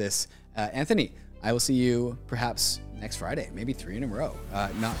about this. Anthony, I will see you perhaps next Friday, maybe 3 in a row.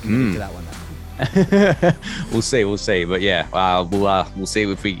 Not committed to that one though. We'll see. But yeah, we'll see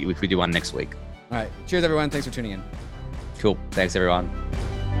if we do one next week. All right. Cheers, everyone. Thanks for tuning in. Cool. Thanks, everyone.